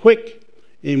hit it quick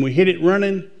and we hit it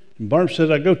running. And Barb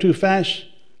says, I go too fast,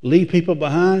 leave people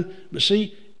behind. But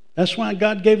see, that's why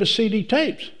God gave us CD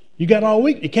tapes. You got all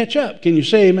week to catch up. Can you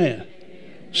say amen?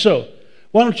 So,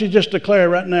 why don't you just declare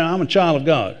right now, I'm a child of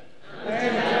God.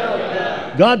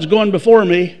 God's going before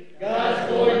me.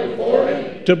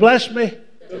 To bless me.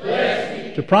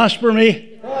 To prosper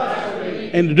me.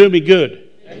 And to do me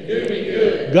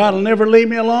good. God will never leave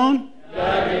me alone.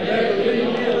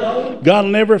 God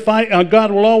will never fight.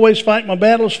 God will always fight my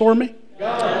battles for me.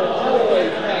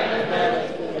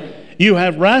 You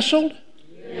have wrestled.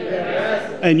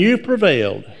 And you've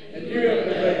prevailed.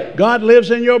 God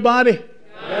lives in your body.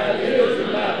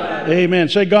 Amen.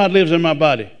 Say, God lives in my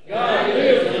body.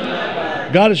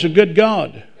 God is a good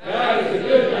God.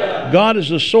 God is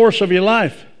the source of your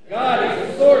life.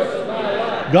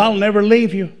 God will never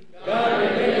leave you.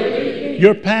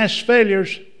 Your past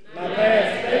failures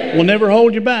will never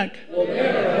hold you back.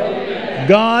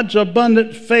 God's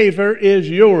abundant favor is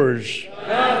yours.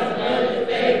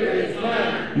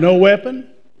 No weapon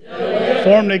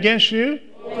formed against you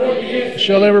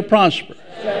shall ever prosper.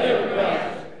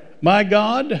 My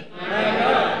God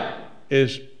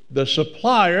is the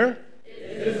supplier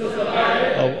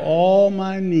of all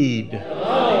my need.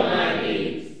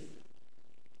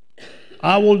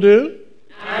 I will do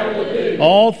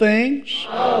all things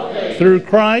through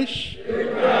Christ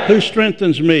who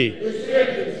strengthens me.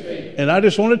 And I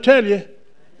just want to tell you,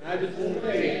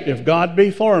 if God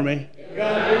be for me,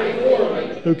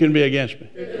 who can be against me?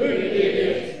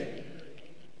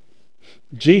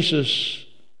 Jesus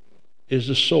is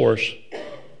the source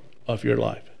of your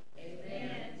life.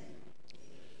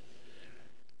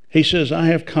 He says, I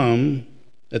have come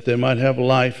that they might have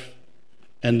life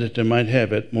and that they might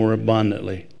have it more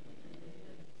abundantly.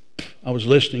 I was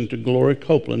listening to Gloria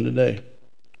Copeland today.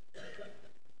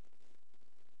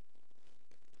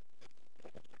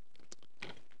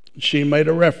 She made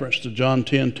a reference to John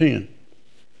 10:10.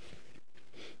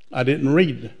 I didn't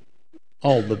read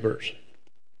all the verse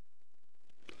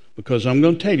because I'm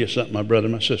going to tell you something, my brother,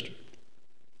 my sister.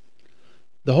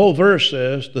 The whole verse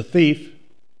says the thief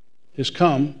is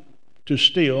come to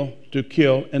steal, to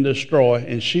kill, and destroy.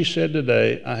 And she said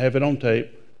today, I have it on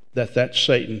tape, that's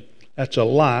Satan. That's a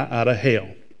lie out of hell.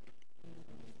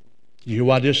 You hear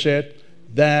what I just said?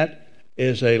 That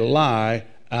is a lie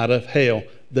out of hell.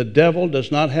 The devil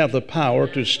does not have the power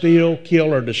to steal,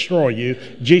 kill, or destroy you.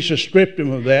 Jesus stripped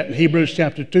him of that in Hebrews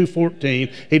chapter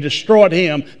 2:14. He destroyed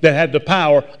him that had the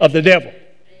power of the devil.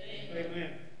 Amen.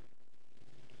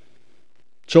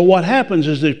 So what happens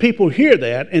is that people hear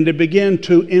that and they begin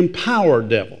to empower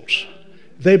devils.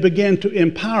 They begin to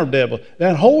empower devils.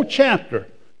 That whole chapter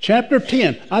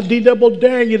 10, I double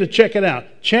dare you to check it out.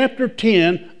 Chapter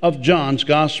 10 of John's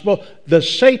Gospel, the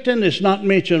Satan is not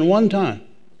mentioned one time.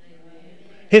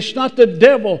 It's not the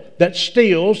devil that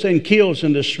steals and kills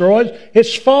and destroys.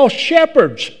 It's false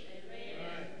shepherds.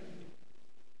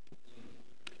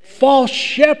 False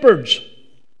shepherds.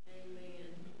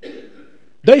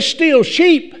 They steal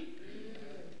sheep.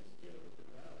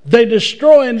 They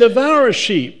destroy and devour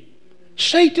sheep.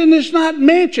 Satan is not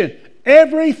mentioned.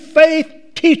 Every faith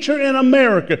teacher in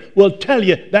America will tell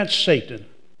you that's Satan.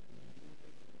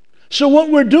 So what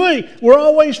we're doing, we're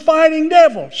always fighting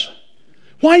devils.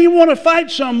 Why you want to fight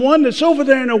someone that's over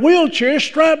there in a wheelchair,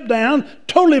 strapped down,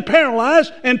 totally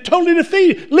paralyzed, and totally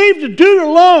defeated? Leave the dude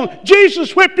alone.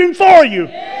 Jesus whipped him for you.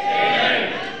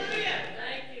 Amen.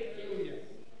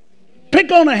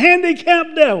 Pick on a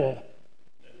handicapped devil.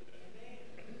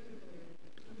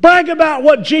 Brag about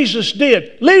what Jesus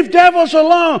did. Leave devils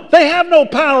alone. They have no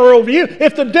power over you.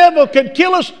 If the devil could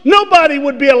kill us, nobody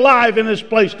would be alive in this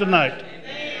place tonight.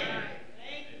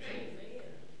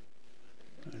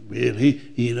 Well,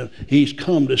 he's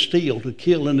come to steal, to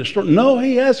kill, and destroy. No,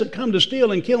 he hasn't come to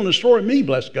steal and kill and destroy me,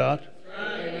 bless God.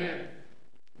 Amen.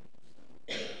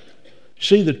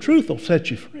 See, the truth will set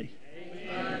you free.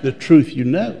 Amen. The truth you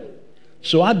know.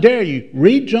 So I dare you,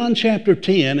 read John chapter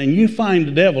 10, and you find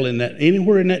the devil in that,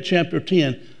 anywhere in that chapter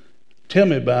 10, tell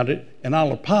me about it, and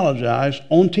I'll apologize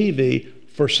on TV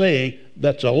for saying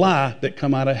that's a lie that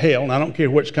come out of hell, and I don't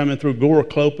care where it's coming through, Gloria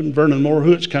Copeland, Vernon Moore,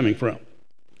 who it's coming from.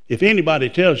 If anybody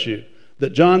tells you that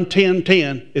John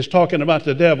 10:10 is talking about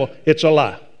the devil, it's a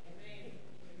lie.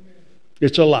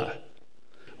 It's a lie.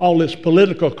 All this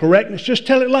political correctness, just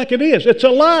tell it like it is. It's a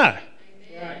lie.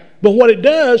 But what it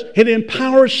does, it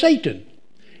empowers Satan.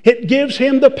 It gives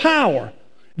him the power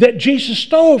that Jesus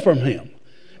stole from him.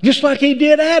 Just like he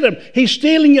did Adam. He's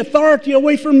stealing authority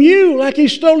away from you like he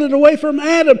stole it away from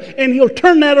Adam. And he'll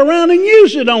turn that around and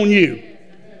use it on you.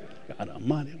 God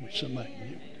Almighty, I wish somebody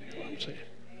knew what I'm saying.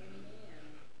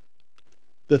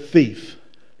 The thief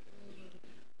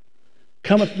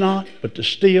cometh not but to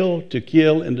steal, to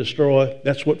kill, and destroy.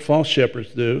 That's what false shepherds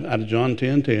do out of John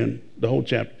 10:10, the whole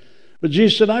chapter. But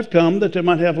Jesus said, I've come that they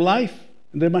might have life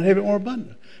and they might have it more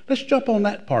abundant. Let's jump on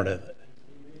that part of it.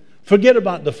 Forget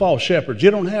about the false shepherds.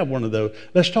 You don't have one of those.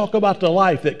 Let's talk about the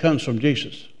life that comes from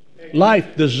Jesus.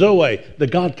 Life, the Zoe, the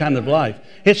God kind of life.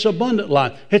 It's abundant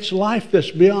life. It's life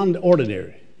that's beyond the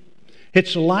ordinary.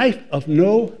 It's life of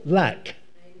no lack.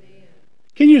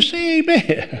 Can you say amen?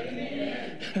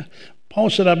 Amen. Paul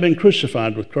said, I've been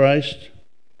crucified with Christ.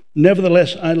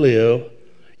 Nevertheless I live,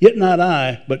 yet not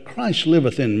I, but Christ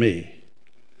liveth in me.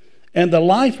 And the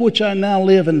life which I now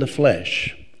live in the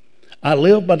flesh, I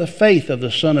live by the faith of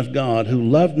the Son of God who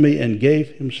loved me and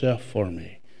gave himself for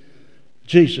me.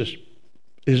 Jesus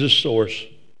is the source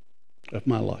of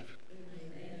my life.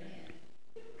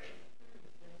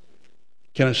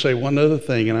 Can I say one other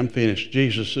thing and I'm finished?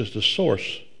 Jesus is the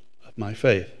source of my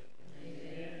faith.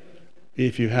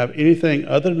 If you have anything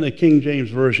other than the King James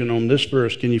Version on this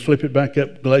verse, can you flip it back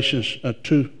up, Galatians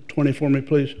 2:20 for me,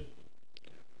 please?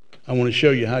 I want to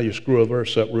show you how you screw a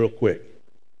verse up real quick.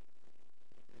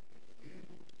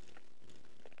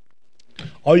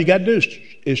 All you got to do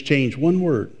is change one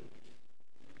word.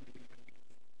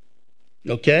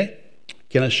 Okay?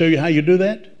 Can I show you how you do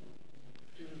that?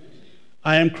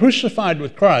 I am crucified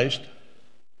with Christ.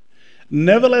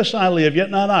 Nevertheless I live, yet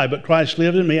not I, but Christ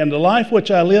lives in me. And the life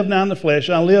which I live now in the flesh,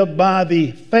 I live by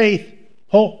the faith,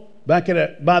 by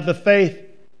the faith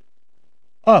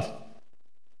of.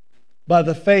 By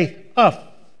the faith of.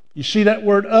 You see that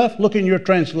word of? Look in your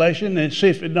translation and see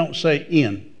if it don't say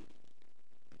in.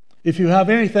 If you have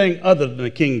anything other than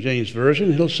the King James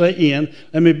Version, he'll say in.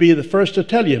 Let me be the first to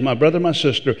tell you, my brother, my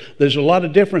sister, there's a lot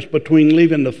of difference between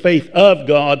leaving the faith of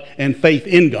God and faith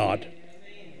in God.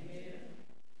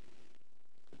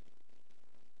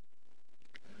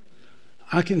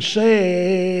 I can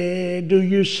say, do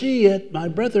you see it, my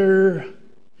brother?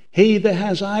 He that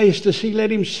has eyes to see,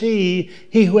 let him see.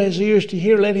 He who has ears to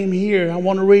hear, let him hear. I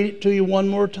want to read it to you one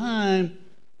more time.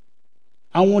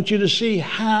 I want you to see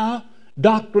how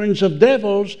doctrines of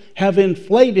devils have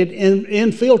infiltrated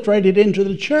into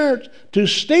the church to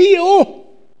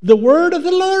steal the word of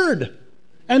the Lord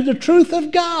and the truth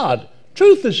of God.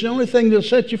 Truth is the only thing that'll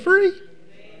set you free.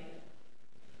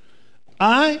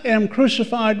 I am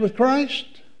crucified with Christ.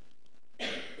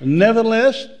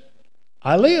 Nevertheless,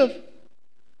 I live.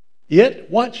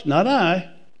 Yet, watch, not I.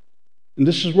 And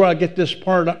this is where I get this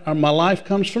part of my life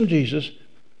comes from Jesus.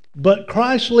 But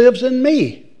Christ lives in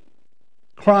me.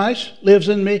 Christ lives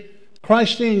in me.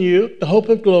 Christ in you, the hope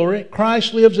of glory.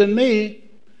 Christ lives in me.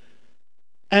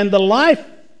 And the life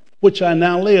which I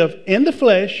now live in the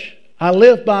flesh, I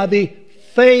live by the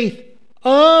faith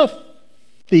of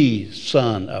the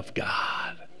Son of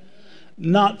God.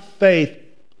 Not faith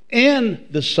in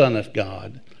the Son of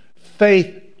God.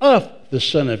 Faith of the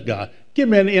Son of God. Give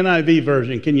me an NIV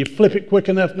version. Can you flip it quick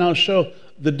enough and I'll show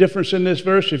the difference in this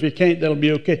verse? If you can't, that'll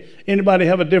be okay. Anybody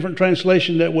have a different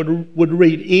translation that would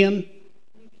read in?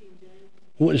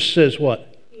 It says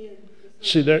what? In.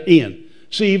 See, they're in.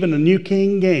 See, even the New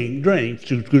King James.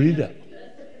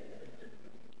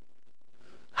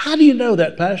 How do you know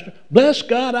that, Pastor? Bless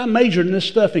God, I majored in this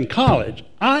stuff in college.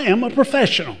 I am a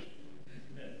professional.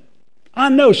 I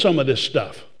know some of this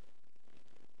stuff.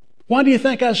 Why do you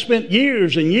think I spent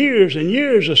years and years and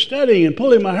years of studying and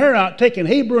pulling my hair out, taking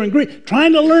Hebrew and Greek,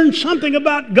 trying to learn something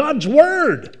about God's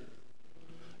Word?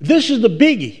 This is the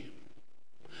biggie.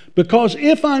 Because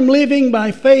if I'm living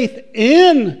by faith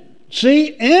in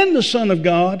the Son of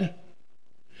God,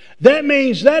 that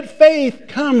means that faith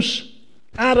comes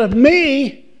out of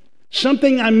me,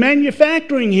 something I'm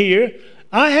manufacturing here.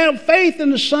 I have faith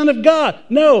in the Son of God.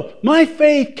 No, my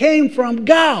faith came from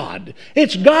God.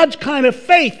 It's God's kind of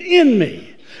faith in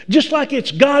me. Just like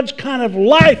it's God's kind of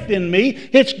life in me,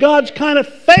 it's God's kind of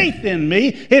faith in me,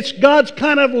 it's God's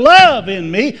kind of love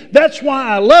in me. That's why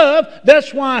I love,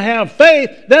 that's why I have faith,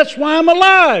 that's why I'm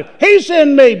alive. He's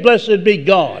in me, blessed be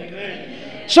God.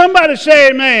 Amen. Somebody say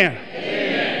amen.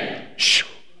 Amen.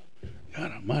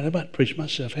 God Almighty, I'm about to preach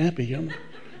myself happy.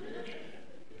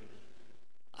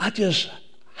 I just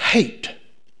hate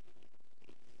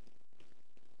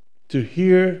to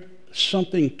hear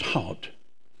something taught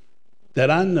that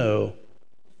I know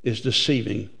is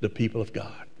deceiving the people of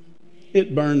God.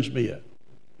 It burns me up.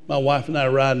 My wife and I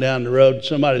were riding down the road.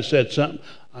 Somebody said something.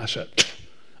 I said,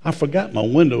 I forgot my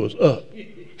window was up.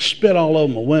 Spit all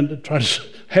over my window.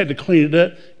 Had to clean it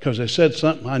up because they said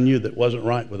something I knew that wasn't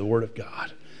right with the Word of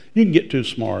God. You can get too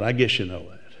smart. I guess you know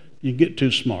that. You can get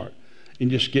too smart and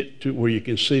just get to where you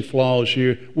can see flaws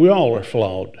here. We all are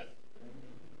flawed.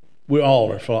 We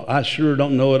all are flawed. I sure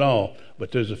don't know it all,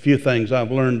 but there's a few things I've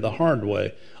learned the hard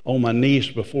way on my knees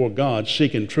before God,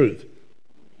 seeking truth.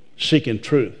 Seeking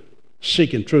truth.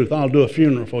 Seeking truth. I'll do a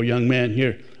funeral for a young man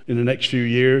here in the next few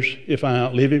years if I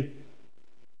outlive him.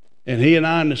 And he and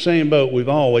I in the same boat. We've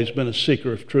always been a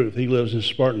seeker of truth. He lives in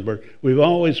Spartanburg. We've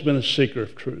always been a seeker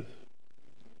of truth.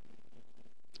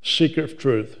 Seeker of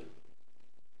truth.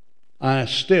 I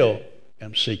still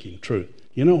am seeking truth.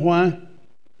 You know why?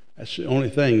 That's the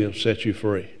only thing that'll set you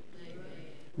free.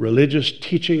 Religious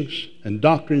teachings and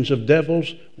doctrines of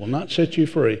devils will not set you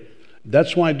free.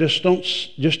 That's why just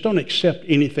don't accept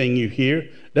anything you hear.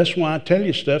 That's why I tell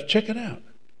you stuff. Check it out.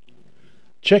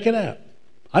 Check it out.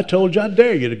 I told you I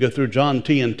dare you to go through John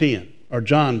 10:10 or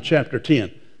John chapter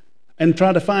 10 and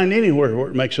try to find anywhere where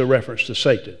it makes a reference to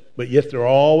Satan. But yet they're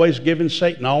always giving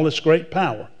Satan all this great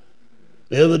power.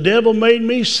 Well, the devil made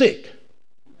me sick.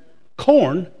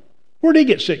 Corn, where did he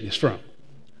get sickness from?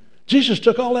 Jesus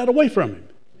took all that away from him.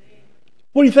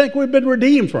 What do you think we've been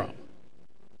redeemed from?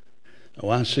 Oh,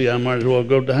 I see. I might as well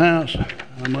go to the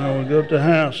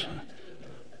house.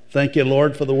 Thank you,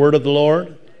 Lord, for the word of the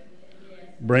Lord.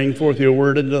 Bring forth your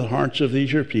word into the hearts of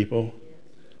these your people.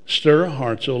 Stir our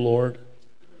hearts, O Lord.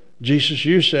 Jesus,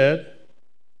 you said,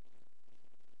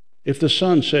 if the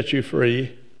Son sets you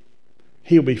free,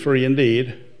 he'll be free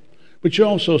indeed. But you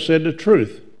also said the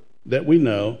truth that we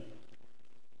know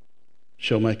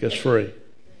shall make us free.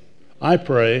 I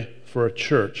pray for a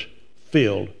church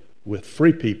filled with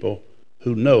free people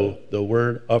who know the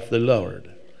word of the Lord.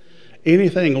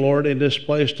 Anything, Lord, in this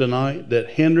place tonight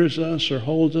that hinders us or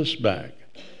holds us back,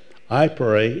 I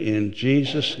pray in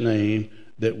Jesus' name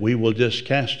that we will just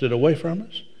cast it away from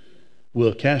us.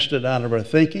 We'll cast it out of our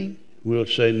thinking. We'll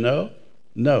say, no,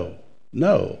 no,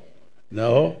 no,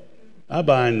 no. I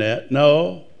bind that.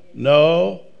 No,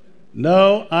 no,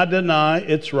 no, I deny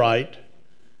it's right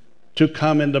to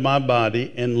come into my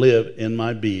body and live in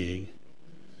my being.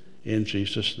 In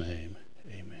Jesus' name,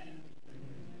 amen.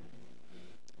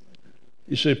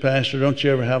 You say, Pastor, don't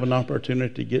you ever have an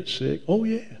opportunity to get sick? Oh,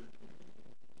 yeah.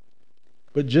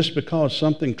 But just because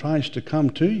something tries to come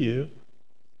to you,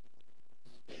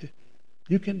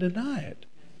 you can deny it.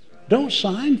 Don't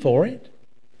sign for it.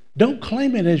 Don't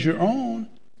claim it as your own.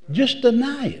 Just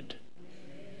deny it.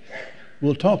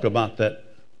 We'll talk about that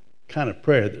kind of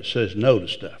prayer that says no to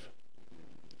stuff.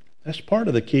 That's part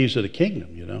of the keys of the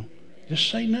kingdom, you know. Just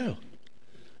say no.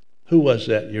 Who was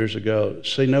that years ago?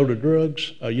 Say no to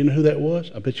drugs. You know who that was?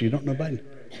 I bet you don't know about it.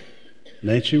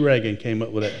 Nancy Reagan came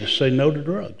up with that. Just say no to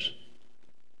drugs.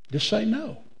 Just say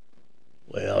no.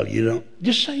 Well, you don't.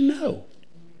 Just say no.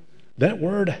 That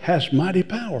word has mighty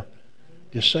power.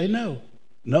 Just say no.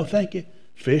 No, thank you.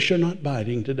 Fish are not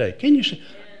biting today. Can you say?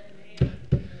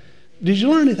 Did you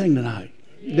learn anything tonight?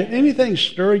 Did anything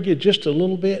stir you just a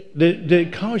little bit? Did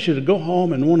it cause you to go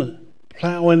home and want to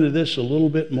plow into this a little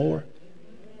bit more?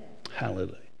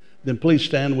 Hallelujah. Then please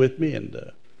stand with me,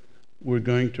 and we're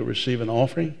going to receive an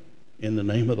offering in the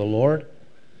name of the Lord.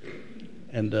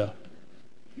 And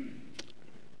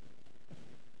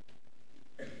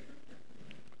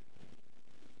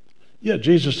yeah,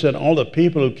 Jesus said, all the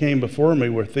people who came before me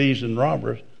were thieves and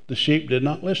robbers. The sheep did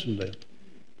not listen to them.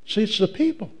 See, it's the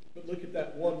people. But look at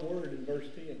that one word in verse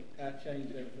 10. I changed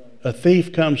everything. A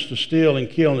thief comes to steal and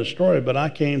kill and destroy, but I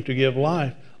came to give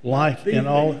life in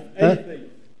all. A thief.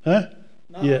 Huh?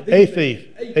 Yeah, a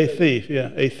thief.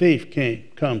 Yeah, a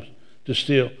thief comes to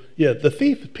steal. Yeah, the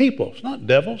thief is people. It's not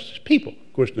devils. It's people.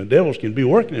 Of course, the devils can be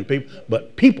working in people,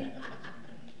 but people.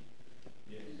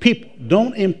 People.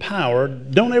 Don't empower.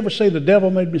 Don't ever say the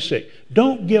devil made me sick.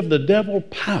 Don't give the devil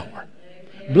power.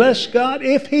 Bless God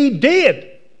if he did.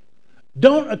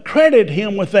 Don't accredit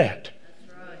him with that.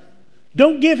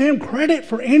 Don't give him credit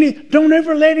for any. Don't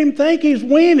ever let him think he's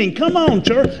winning. Come on,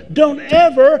 church. Don't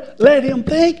ever let him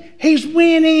think he's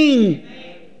winning.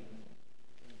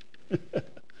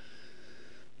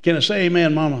 Can I say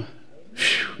amen, Mama?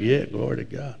 Whew, yeah, glory to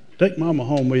God. Take Mama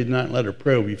home with you tonight and let her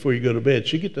pray before you go to bed.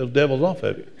 She'll get those devils off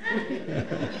of you.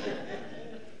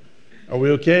 Are we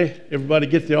okay? Everybody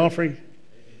get the offering?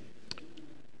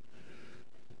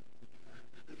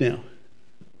 Now,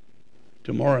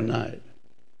 tomorrow night,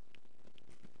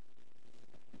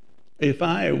 if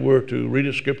I were to read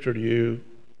a scripture to you,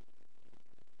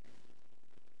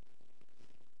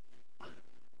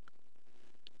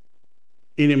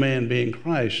 any man being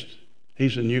Christ,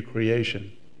 he's a new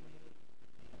creation.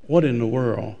 What in the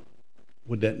world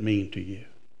would that mean to you?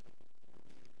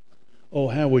 Oh,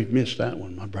 how we've missed that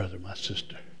one, my brother, my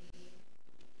sister.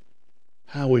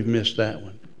 How we've missed that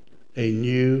one. A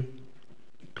new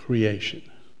creation.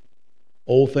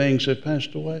 Old things have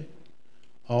passed away.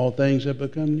 All things have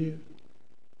become new.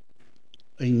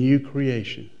 A new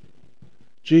creation.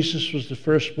 Jesus was the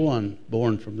first one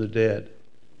born from the dead.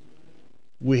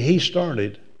 He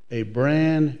started a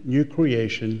brand new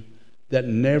creation that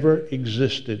never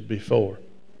existed before.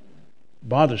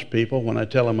 Bothers people when I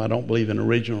tell them I don't believe in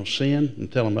original sin and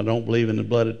tell them I don't believe in the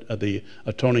blood of the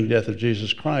atoning death of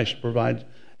Jesus Christ provides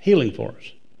healing for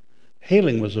us.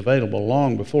 Healing was available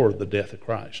long before the death of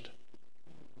Christ.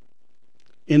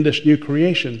 In this new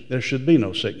creation, there should be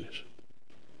no sickness.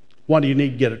 Why do you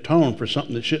need to get atoned for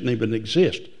something that shouldn't even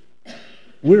exist?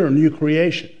 We're a new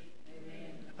creation.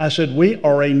 I said we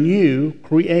are a new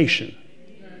creation.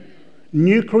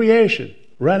 New creation.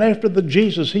 Right after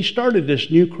Jesus, he started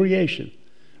this new creation.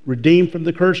 Redeemed from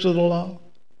the curse of the law.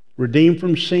 Redeemed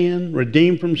from sin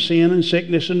and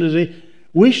sickness and disease.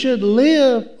 We should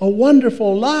live a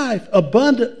wonderful life,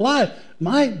 abundant life.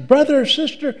 My brother or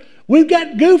sister, we've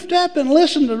got goofed up and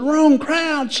listened to the wrong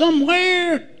crowd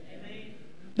somewhere.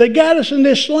 They got us in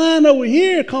this line over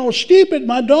here called stupid.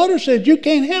 My daughter said, you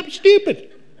can't help stupid.